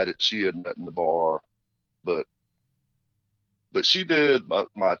guy that she had met in the bar, but she did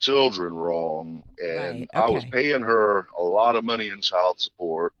my children wrong, and Right, I was okay. paying her a lot of money in child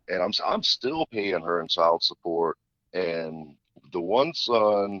support, and I'm still paying her in child support. And the one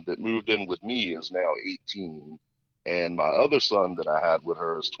son that moved in with me is now 18, and my other son that I had with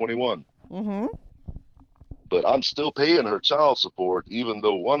her is 21. Mm-hmm. But I'm still paying her child support, even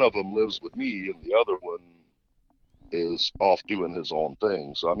though one of them lives with me and the other one is off doing his own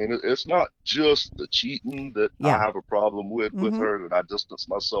thing. So I mean, it's not just the cheating that Yeah. I have a problem with Mhm. her that I distance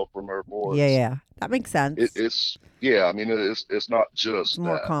myself from her for. Yeah. That makes sense. It's yeah. I mean, it's not just It's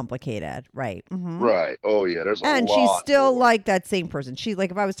more that. complicated. Right. Mm-hmm. Right. Oh yeah. There's a And lot she's still more. like that same person. She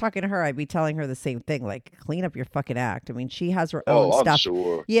like if I was talking to her, I'd be telling her the same thing. Like, clean up your fucking act. I mean, she has her own Oh, I'm stuff.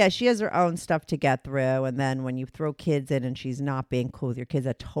 sure. Yeah, she has her own stuff to get through. And then when you throw kids in and she's not being cool with your kids,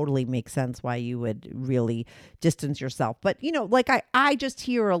 that totally makes sense why you would really distance yourself. But, like I just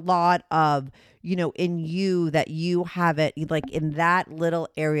hear a lot of, in you that you have it like in that little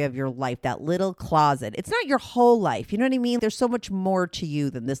area of your life, that little closet. It's not your whole life. You know what I mean? There's so much more to you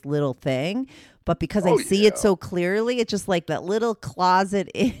than this little thing. But because I Oh, see it yeah. so clearly, it's just like that little closet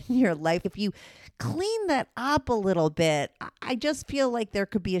in your life. If you clean that up a little bit, I just feel like there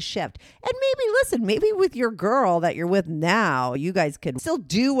could be a shift. And maybe with your girl that you're with now, you guys could still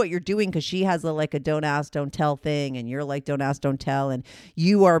do what you're doing because she has a don't ask, don't tell thing. And you're like, don't ask, don't tell. And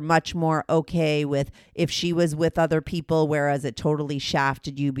you are much more okay with if she was with other people, whereas it totally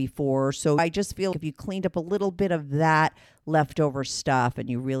shafted you before. So I just feel if you cleaned up a little bit of that leftover stuff and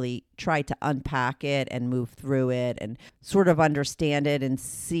you really try to unpack it and move through it and sort of understand it and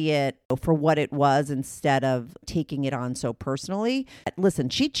see it for what it was instead of taking it on so personally. Listen,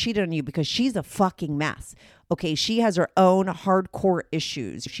 she cheated on you because she's a fucking mess. Okay, she has her own hardcore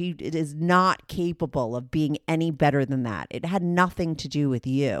issues. She is not capable of being any better than that. It had nothing to do with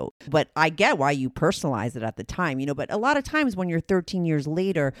you. But I get why you personalize it at the time, but a lot of times when you're 13 years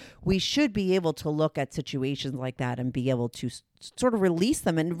later, we should be able to look at situations like that and be able to sort of release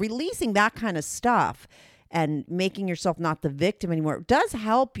them. And releasing that kind of stuff and making yourself not the victim anymore does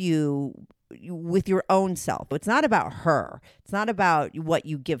help you with your own self. It's not about her. It's not about what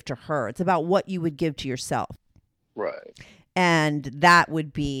you give to her. It's about what you would give to yourself. Right. And that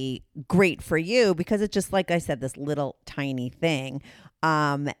would be great for you because it's just, like I said, this little tiny thing.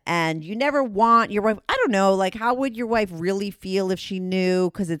 And you never want your wife, I don't know, like how would your wife really feel if she knew?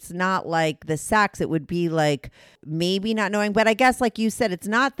 Because it's not like the sex, it would be like maybe not knowing. But I guess like you said, it's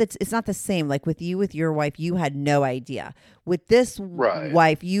not the same. Like with your wife, you had no idea. With this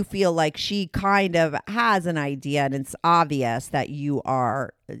wife, you feel like she kind of has an idea and it's obvious that you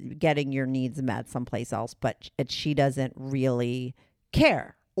are getting your needs met someplace else, but she doesn't really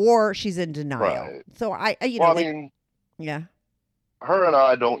care or she's in denial. Right. So I yeah. Her and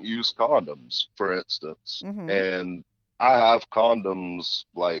I don't use condoms, for instance. Mm-hmm. And I have condoms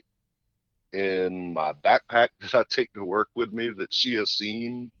like in my backpack that I take to work with me that she has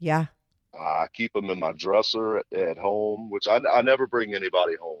seen. Yeah. I keep them in my dresser at home, which I never bring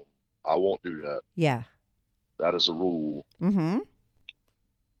anybody home. I won't do that. Yeah. That is a rule. Mm-hmm.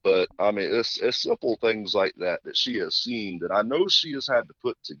 But I mean, it's simple things like that she has seen that I know she has had to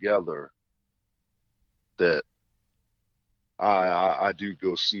put together that I do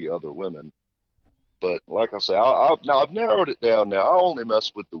go see other women. But like I say, I've narrowed it down now. I only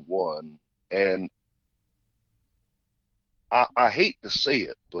mess with the one. And I hate to say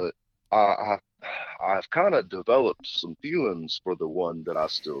it, but I've kind of developed some feelings for the one that I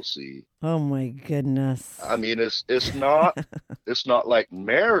still see. Oh my goodness. I mean, it's not it's not like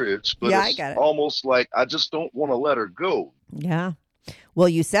marriage, but yeah, it's I got it. Almost like I just don't want to let her go. Yeah. Well,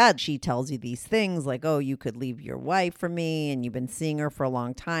 you said she tells you these things like, oh, you could leave your wife for me and you've been seeing her for a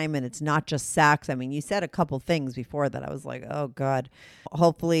long time and it's not just sex. I mean, you said a couple things before that I was like, oh, God,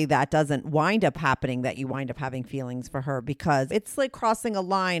 hopefully that doesn't wind up happening, that you wind up having feelings for her because it's like crossing a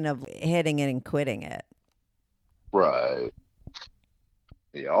line of hitting it and quitting it. Right.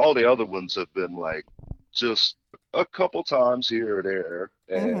 Yeah, all the other ones have been like just a couple times here or there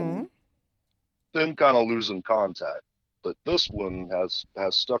and then kind of losing contact. But this one has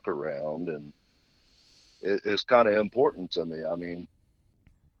stuck around and it's kind of important to me. I mean,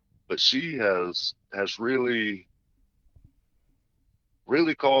 but she has really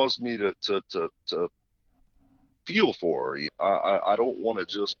caused me to feel for her. I don't want to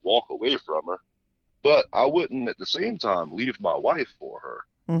just walk away from her, but I wouldn't at the same time leave my wife for her.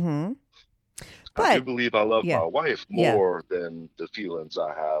 Mm-hmm. I do believe I love my wife more than the feelings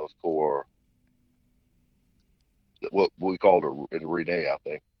I have for what we called her Renee, I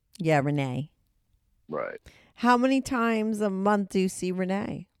think. Yeah, Renee. Right. How many times a month do you see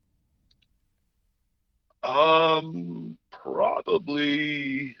Renee?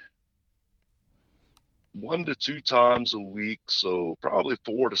 Probably 1 to 2 times a week, so probably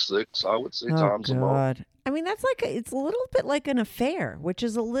 4 to 6, I would say, times a month. I mean, that's like it's a little bit like an affair, which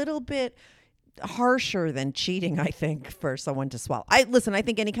is a little bit harsher than cheating, I think, for someone to swallow. I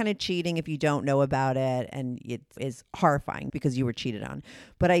think any kind of cheating, if you don't know about it, and it is horrifying because you were cheated on.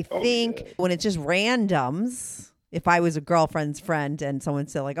 But I think when it's just randoms, if I was a girlfriend's friend and someone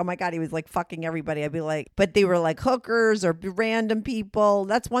said like, oh my God, he was like fucking everybody, I'd be like, but they were like hookers or random people.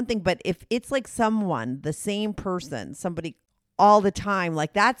 That's one thing. But if it's like someone, the same person, somebody all the time,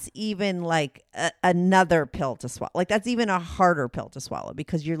 like that's even like another pill to swallow. Like that's even a harder pill to swallow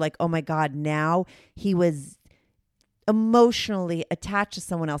because you're like, oh my God, now he was emotionally attached to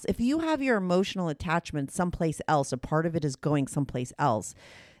someone else. If you have your emotional attachment someplace else, a part of it is going someplace else,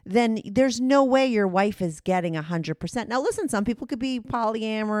 then there's no way your wife is getting 100%. Now, listen, some people could be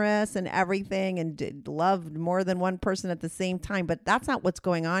polyamorous and everything and love more than one person at the same time, but that's not what's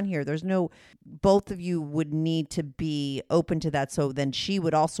going on here. Both of you would need to be open to that. So then she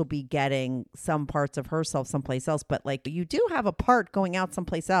would also be getting some parts of herself someplace else. But like you do have a part going out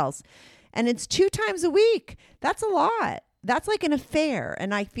someplace else and it's 2 times a week. That's a lot. That's like an affair.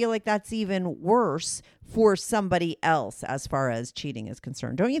 And I feel like that's even worse for somebody else as far as cheating is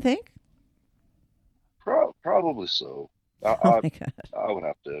concerned. Don't you think? Probably so. Oh my God. I would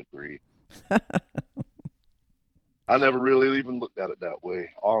have to agree. I never really even looked at it that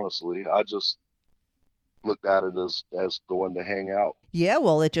way, honestly. looked at it as going to hang out. Yeah,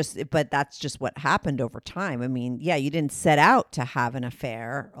 well, but that's just what happened over time. I mean, yeah, you didn't set out to have an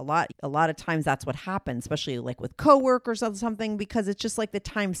affair. A lot of times that's what happens, especially like with coworkers or something, because it's just like the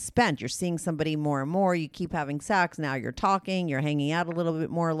time spent. You're seeing somebody more and more. You keep having sex. Now you're talking. You're hanging out a little bit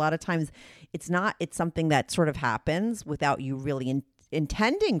more. A lot of times, it's something that sort of happens without you really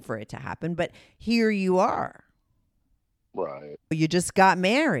intending for it to happen. But here you are. Right. You just got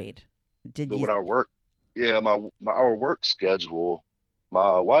married. Did But you? when I work, yeah, our work schedule,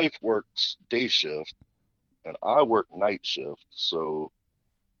 my wife works day shift and I work night shift. So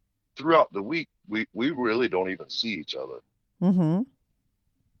throughout the week, we really don't even see each other. Mm-hmm.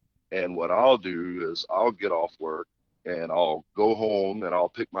 And what I'll do is I'll get off work and I'll go home and I'll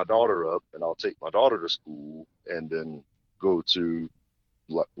pick my daughter up and I'll take my daughter to school and then go to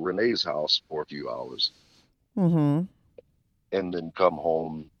Renee's house for a few hours Mm-hmm. and then come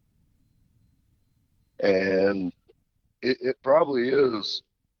home. And it probably is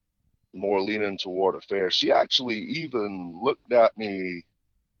more leaning toward affair. She actually even looked at me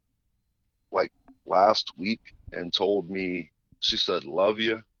like last week and told me, she said, love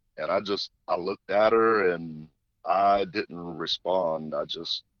you. And I looked at her and I didn't respond. I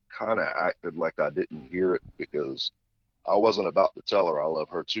just kind of acted like I didn't hear it because I wasn't about to tell her I love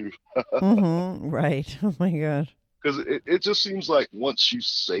her too. Mm-hmm. Right. Oh my God. Because it just seems like once you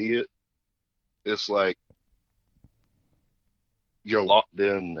say it, it's like you're locked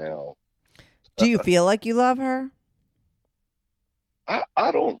in now. Do you feel like you love her?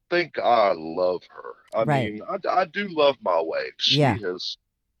 I don't think I love her. I Right. mean, I do love my wife. She Yeah. has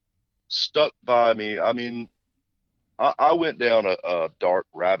stuck by me. I mean, I went down a dark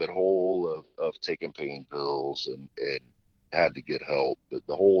rabbit hole of taking pain pills and had to get help. But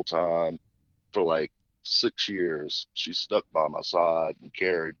the whole time, for like 6 years, she stuck by my side and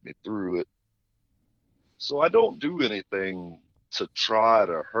carried me through it. So I don't do anything to try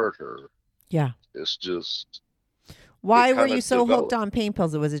to hurt her. Yeah. It's just Why it were kind you of so hooked developed. on pain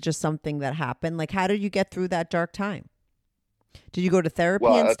pills? Was it just something that happened? Like, how did you get through that dark time? Did you go to therapy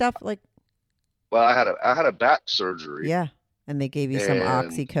Well, and stuff? Like, I had a back surgery, yeah. And they gave you some and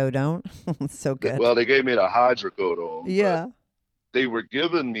oxycodone. So good. well, they gave me the hydrocodone, but Yeah. they were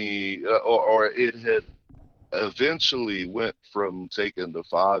giving me, or it had eventually went from taking the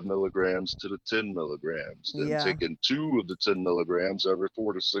 5 milligrams to the 10 milligrams, then Yeah. taking two of the 10 milligrams every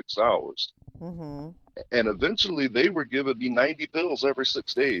 4 to 6 hours. Mm-hmm. And eventually they were giving me 90 pills every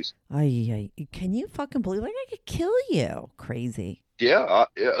 6 days. Can you fucking believe? Like, I could kill you. Crazy. Yeah,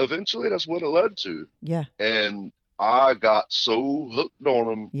 eventually that's what it led to. Yeah. And I got so hooked on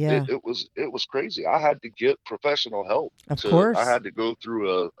them, Yeah. it was crazy. I had to get professional help. Of course. I had to go through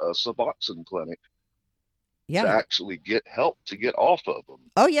a Suboxone clinic to Yeah. actually get help to get off of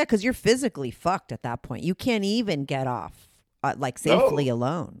them. Oh, yeah, because you're physically fucked at that point. You can't even get off, like, safely No.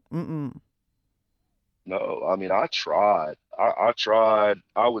 alone. Mm-mm. No, I mean, I tried. I tried.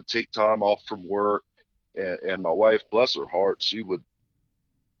 I would take time off from work, and my wife, bless her heart, she would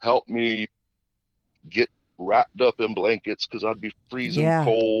help me get wrapped up in blankets because I'd be freezing Yeah.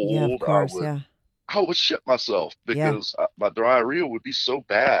 Yeah, of cold. course. Yeah. I would shit myself Yeah. because my diarrhea would be so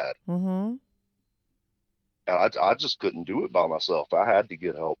bad, Mm-hmm. and I just couldn't do it by myself. I had to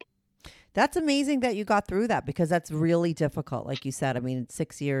get help. That's amazing that you got through that because that's really difficult. Like you said, I mean, it's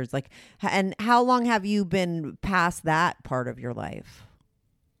 6 years. Like, and how long have you been past that part of your life?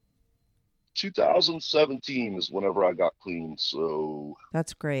 2017 is whenever I got clean, so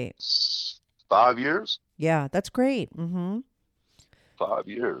That's great. 5 years. Yeah, that's great. Mm-hmm. 5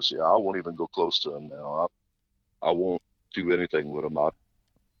 years. Yeah, I won't even go close to him now. I won't do anything with him.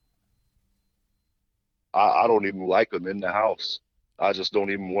 I don't even like him in the house. I just don't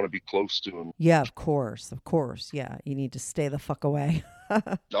even want to be close to him. Yeah, of course. Of course. Yeah, you need to stay the fuck away.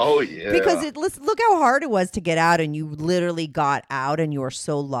 Oh yeah. Because look how hard it was to get out, and you literally got out, and you were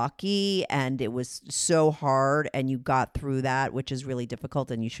so lucky, and it was so hard, and you got through that, which is really difficult,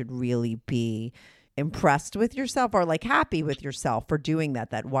 and you should really be impressed with yourself or like happy with yourself for doing that.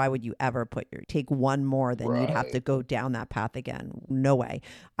 That why would you ever take one more, then you'd have Right. to go down that path again. No way.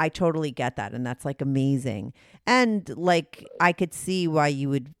 I totally get that, and that's like amazing. And like I could see why you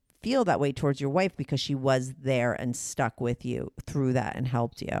would feel that way towards your wife because she was there and stuck with you through that and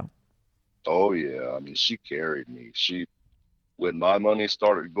helped you. Oh yeah. I mean, she carried me. When my money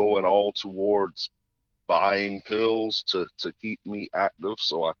started going all towards buying pills to keep me active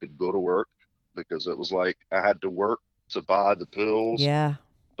so I could go to work, because it was like I had to work to buy the pills, Yeah.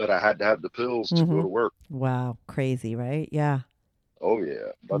 but I had to have the pills to go Mhm. to work. Wow. Crazy, right? Yeah. Oh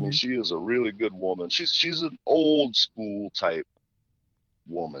yeah. I mean, Mhm. she is a really good woman. She's an old school type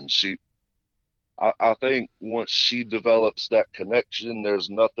woman. I think once she develops that connection, there's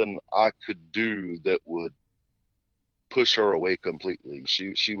nothing I could do that would push her away completely.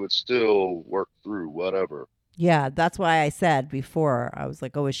 She would still work through whatever. Yeah, that's why I said before, I was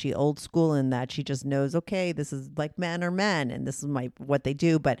like, oh, is she old school in that she just knows, okay, this is like men are men and this is what they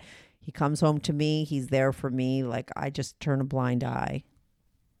do. But he comes home to me, he's there for me. Like I just turn a blind eye.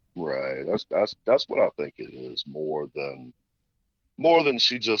 Right. That's what I think it is more than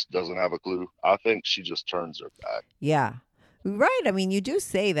she just doesn't have a clue. I think she just turns her back. Yeah. Right. I mean, you do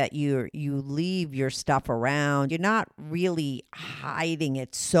say that you leave your stuff around. You're not really hiding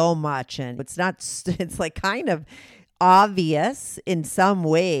it so much, and it's not. It's like kind of obvious in some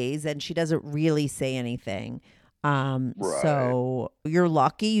ways, and she doesn't really say anything. Right. So you're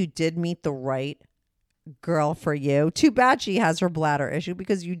lucky you did meet the right girl for you. Too bad she has her bladder issue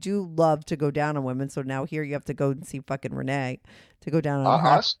because you do love to go down on women. So now here you have to go and see fucking Renee to go down on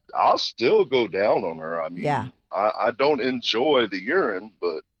her. I'll still go down on her. I Yeah. mean, I don't enjoy the urine,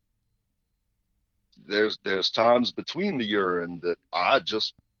 but there's times between the urine that I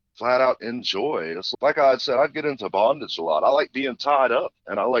just flat out enjoy. It's like I had said, I get into bondage a lot. I like being tied up,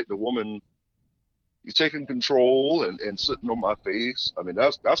 and I like the woman you taking control and sitting on my face. I mean,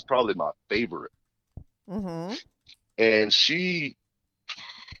 that's probably my favorite. Mm-hmm. And she'll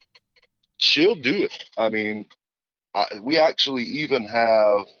do it. I mean, we actually even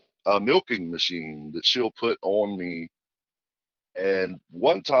have a milking machine that she'll put on me. And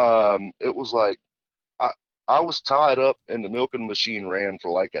one time it was like I was tied up and the milking machine ran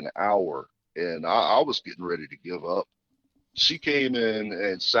for like an hour and I was getting ready to give up. She came in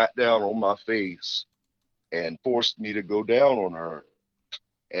and sat down on my face and forced me to go down on her.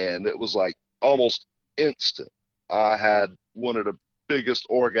 And it was like almost instant. I had one of the biggest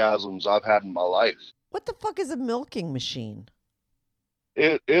orgasms I've had in my life. What the fuck is a milking machine?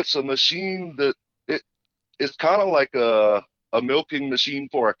 It's a machine that it's kind of like a milking machine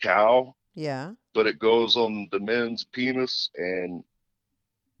for a cow, Yeah. but it goes on the men's penis and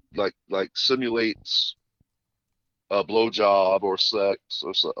like simulates a blowjob or sex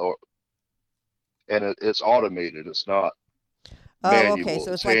and it's automated. It's not Oh, manual. okay.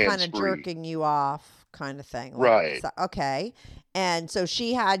 So it's It's like kind of hands-free. jerking you off kind of thing. Like, Right. okay. And so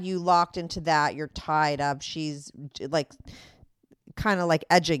she had you locked into that. You're tied up. She's like kind of like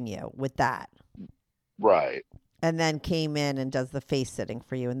edging you with that. Right. And then came in and does the face sitting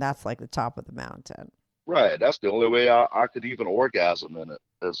for you. And that's like the top of the mountain. Right. That's the only way I could even orgasm in it.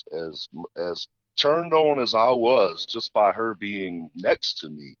 As turned on as I was just by her being next to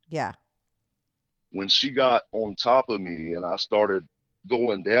me. Yeah. When she got on top of me and I started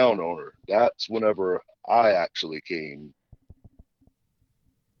going down on her, that's whenever I actually came.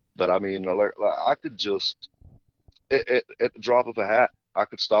 But I mean, like I could just at the drop of a hat, I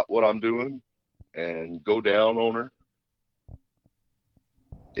could stop what I'm doing and go down on her.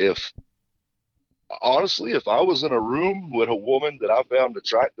 If honestly, if I was in a room with a woman that I found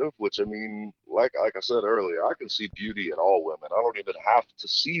attractive, which I mean, like I said earlier, I can see beauty in all women. I don't even have to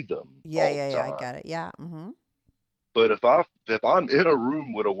see them Yeah. all Yeah. the Yeah. I time. get it. Yeah. Mm-hmm. But if I'm in a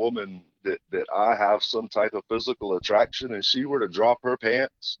room with a woman that I have some type of physical attraction and she were to drop her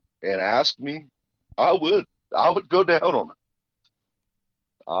pants and ask me, I would go down on her.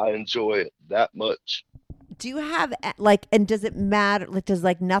 I enjoy it that much. Do you have like, and does it matter? Like, does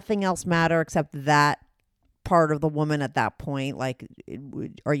like nothing else matter except that part of the woman at that point? Like,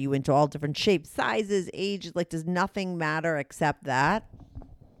 are you into all different shapes, sizes, ages? Like, does nothing matter except that?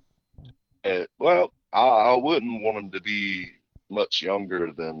 And well, I wouldn't want them to be much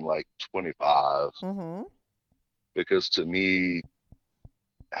younger than like 25 Mm-hmm. because to me,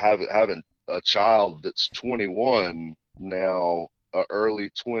 having a child that's 21 now, a early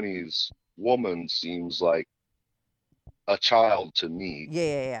 20s woman seems like a child to me. Yeah,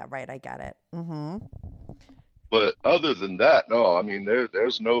 yeah, yeah. Right, I got it. Mm-hmm. But other than that, no, I mean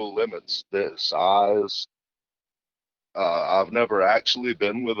there's no limits. The size. I've never actually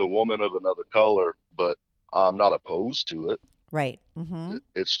been with a woman of another color, but I'm not opposed to it. Right. Mm-hmm.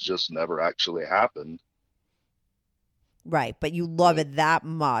 It's just never actually happened. Right, but you love it that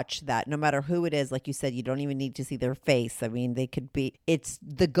much that no matter who it is, like you said, you don't even need to see their face. I mean, they could be. It's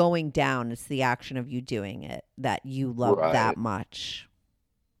the going down. It's the action of you doing it that you love Right. that much.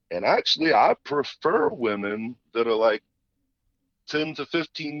 And actually, I prefer women that are like 10 to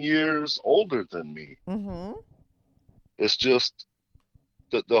 15 years older than me. Mm-hmm. It's just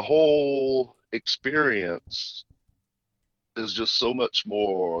that the whole experience is just so much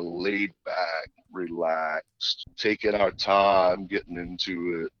more laid back, relaxed, taking our time, getting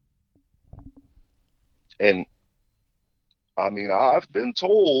into it. And I mean, I've been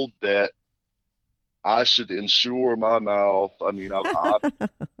told that I should ensure my mouth. I mean,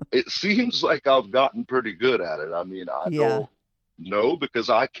 it seems like I've gotten pretty good at it. I mean, I Yeah. don't know because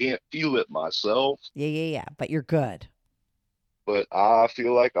I can't feel it myself, Yeah. But you're good. but I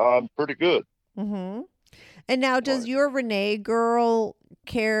feel like I'm pretty good. Mm-hmm. And now, does Right. your Renee girl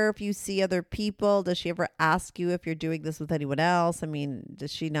care if you see other people? Does she ever ask you if you're doing this with anyone else? I mean,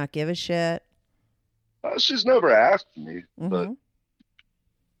 does she not give a shit? She's never asked me, but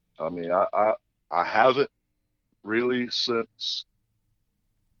Mm-hmm. I mean, I haven't really since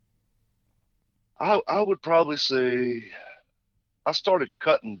I would probably say I started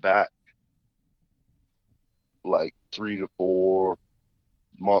cutting back like 3 to 4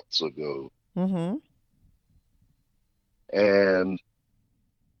 months ago. Mm-hmm. And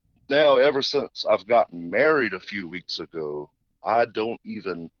now, ever since I've gotten married a few weeks ago, I don't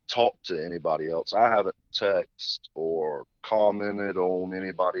even talk to anybody else. I haven't texted or commented on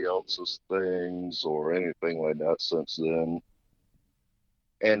anybody else's things or anything like that since then.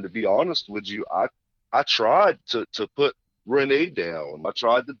 And to be honest with you, I tried to put Renee down. I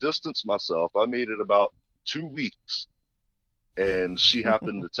tried to distance myself. I made it about 2 weeks, and she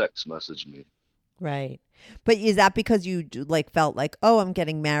happened to text message me. Right. But is that because you like felt like, oh, I'm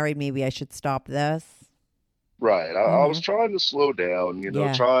getting married, maybe I should stop this? Right. I was trying to slow down,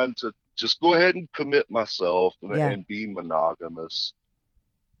 Yeah. trying to just go ahead and commit myself Yeah. and be monogamous.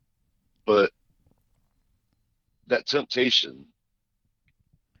 But that temptation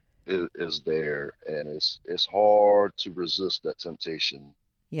is there, and it's hard to resist that temptation.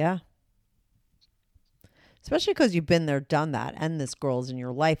 Yeah. Especially because you've been there, done that, and this girl's in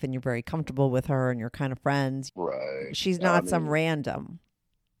your life and you're very comfortable with her and you're kind of friends. Right. She's I not some mean, random.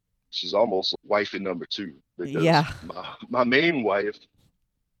 she's almost wifey number two because Yeah. my main wife,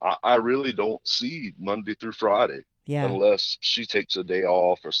 I really don't see Monday through Friday Yeah. unless she takes a day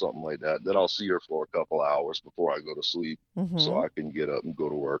off or something like that. Then I'll see her for a couple hours before I go to sleep Mm-hmm. so I can get up and go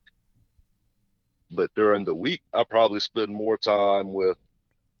to work. But during the week, I probably spend more time with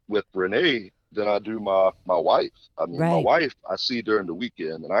Renee than I do my wife. I mean, my Right. wife I see during the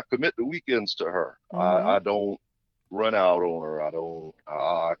weekend, and I commit the weekends to her. Mhm. I don't run out on her.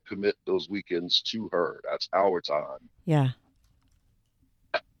 I commit those weekends to her. That's our time. Yeah.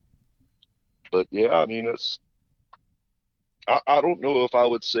 But yeah, I mean, I don't know if I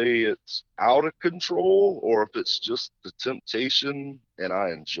would say it's out of control or if it's just the temptation and I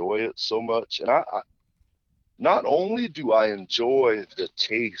enjoy it so much. And I not only do I enjoy the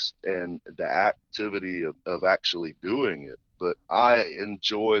taste and the activity of actually doing it, but I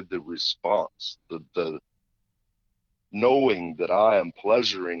enjoy the response, the knowing that I am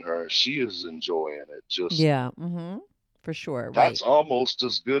pleasuring her, she is enjoying it. Just Yeah. Mm-hmm. For sure. Right. that's almost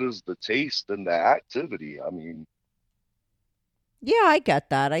as good as the taste and the activity. I mean, Yeah, I get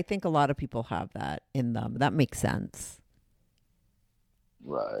that. I think a lot of people have that in them. That makes sense.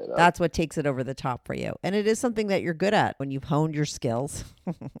 right. That's what takes it over the top for you. And it is something that you're good at when you've honed your skills.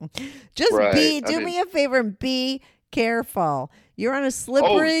 Just Right. do me a favor and be careful. You're on a Oh,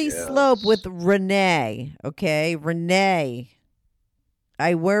 slippery slope yes. with Renee. Okay. Renee.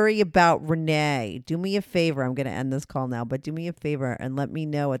 I worry about Renee. Do me a favor. I'm going to end this call now, but do me a favor and let me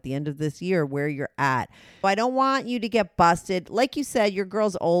know at the end of this year where you're at. I don't want you to get busted. Like you said, your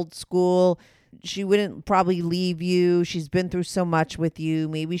girl's old school. She wouldn't probably leave you. She's been through so much with you.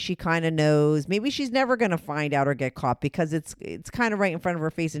 Maybe she kind of knows. Maybe she's never going to find out or get caught because it's kind of right in front of her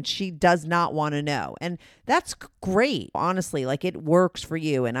face and she does not want to know. And that's great. Honestly, like it works for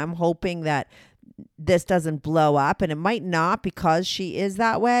you. And I'm hoping that this doesn't blow up, and it might not because she is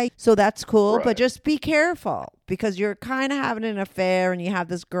that way. So that's cool, but Right. just be careful because you're kind of having an affair and you have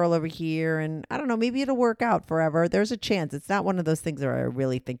this girl over here and I don't know, maybe it'll work out forever. There's a chance. It's not one of those things where I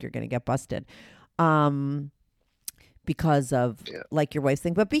really think you're going to get busted. Because of Yeah. like your wife's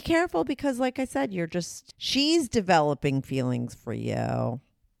thing, but be careful because like I said, she's developing feelings for you.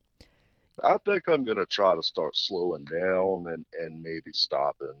 I think I'm gonna try to start slowing down and maybe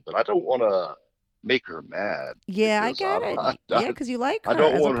stopping, but I don't want to make her mad Yeah, I because get it. Yeah, because you like her I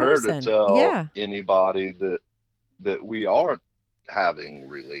don't as want a her person. to tell Yeah. anybody that we aren't having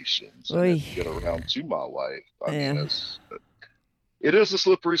relations and Oy. then get around to my wife. I mean, Yeah. it is a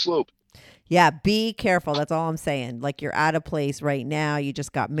slippery slope. Yeah, be careful. That's all I'm saying. Like you're at a place right now, you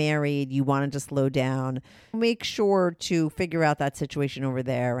just got married, you wanted to slow down. Make sure to figure out that situation over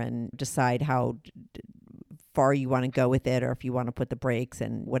there and decide how far you want to go with it or if you want to put the brakes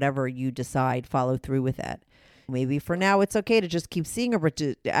and whatever you decide, follow through with it. Maybe for now it's okay to just keep seeing her, but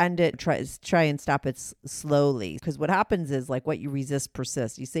to end it, try and stop it slowly. Because what happens is like what you resist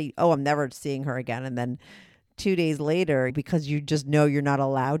persists. You say, oh, I'm never seeing her again. And then 2 days later, because you just know you're not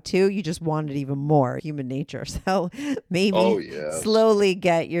allowed to, you just want it even more. Human nature. So maybe slowly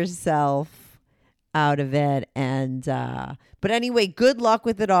get yourself out of it. And but anyway, good luck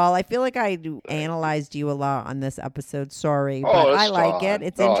with it all. I feel like I analyzed you a lot on this episode. Sorry, but I like it.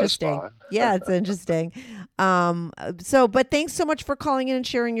 It's interesting. Yeah, it's interesting. But thanks so much for calling in and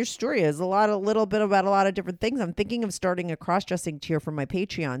sharing your story. There's a little bit about a lot of different things. I'm thinking of starting a cross-dressing tier for my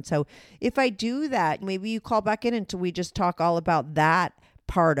Patreon. So if I do that, maybe you call back in until we just talk all about that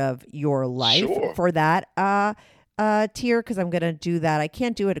part of your life for that tier, because I'm going to do that. I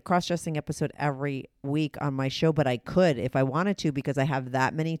can't do a cross-dressing episode every week on my show, but I could if I wanted to, because I have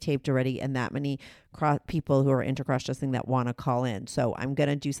that many taped already and that many people who are into cross-dressing that want to call in. So I'm going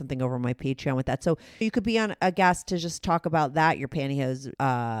to do something over my Patreon with that. So you could be on a guest to just talk about that, your pantyhose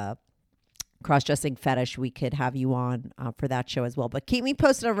cross-dressing fetish. We could have you on for that show as well. But keep me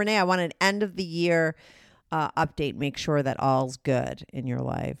posted on Renee. I want an end of the year update. Make sure that all's good in your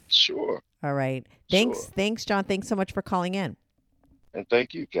life. Sure. All right. Thanks, John. Thanks so much for calling in. And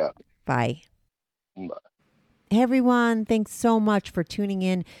thank you, Kathy. Bye. Bye. Hey, everyone. Thanks so much for tuning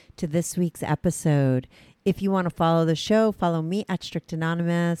in to this week's episode. If you want to follow the show, follow me at Strict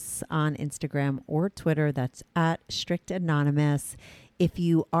Anonymous on Instagram or Twitter. That's at Strict Anonymous. If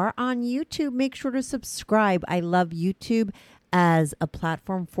you are on YouTube, make sure to subscribe. I love YouTube as a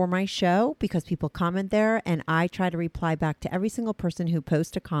platform for my show because people comment there and I try to reply back to every single person who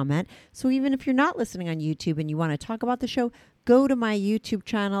posts a comment. So even if you're not listening on YouTube and you want to talk about the show, go to my YouTube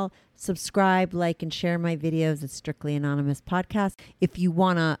channel, subscribe, like, and share my videos. It's Strictly Anonymous Podcast. If you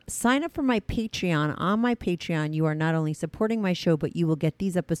want to sign up for my Patreon, on my Patreon, you are not only supporting my show, but you will get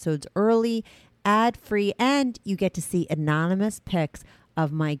these episodes early, ad-free, and you get to see anonymous pics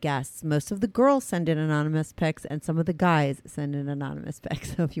of my guests. Most of the girls send in anonymous pics and some of the guys send in anonymous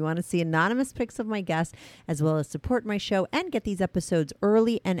pics. So if you want to see anonymous pics of my guests as well as support my show and get these episodes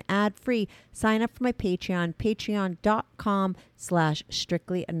early and ad-free, sign up for my Patreon,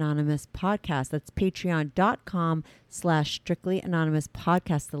 patreon.com/Strictly Anonymous Podcast. That's patreon.com/Strictly Anonymous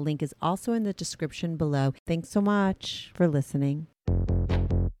Podcast. The link is also in the description below. Thanks so much for listening.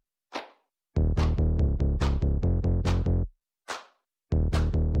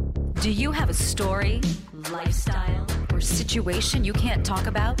 Do you have a story, lifestyle, or situation you can't talk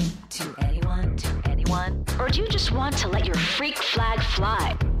about to anyone? Or do you just want to let your freak flag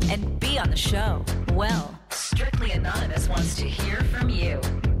fly? And be on the show? Well, Strictly Anonymous wants to hear from you.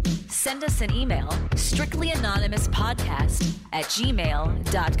 Send us an email,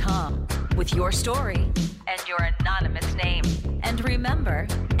 strictlyanonymouspodcast@gmail.com with your story and your anonymous name. And remember,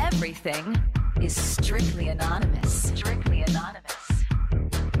 everything is strictly anonymous. Strictly Anonymous.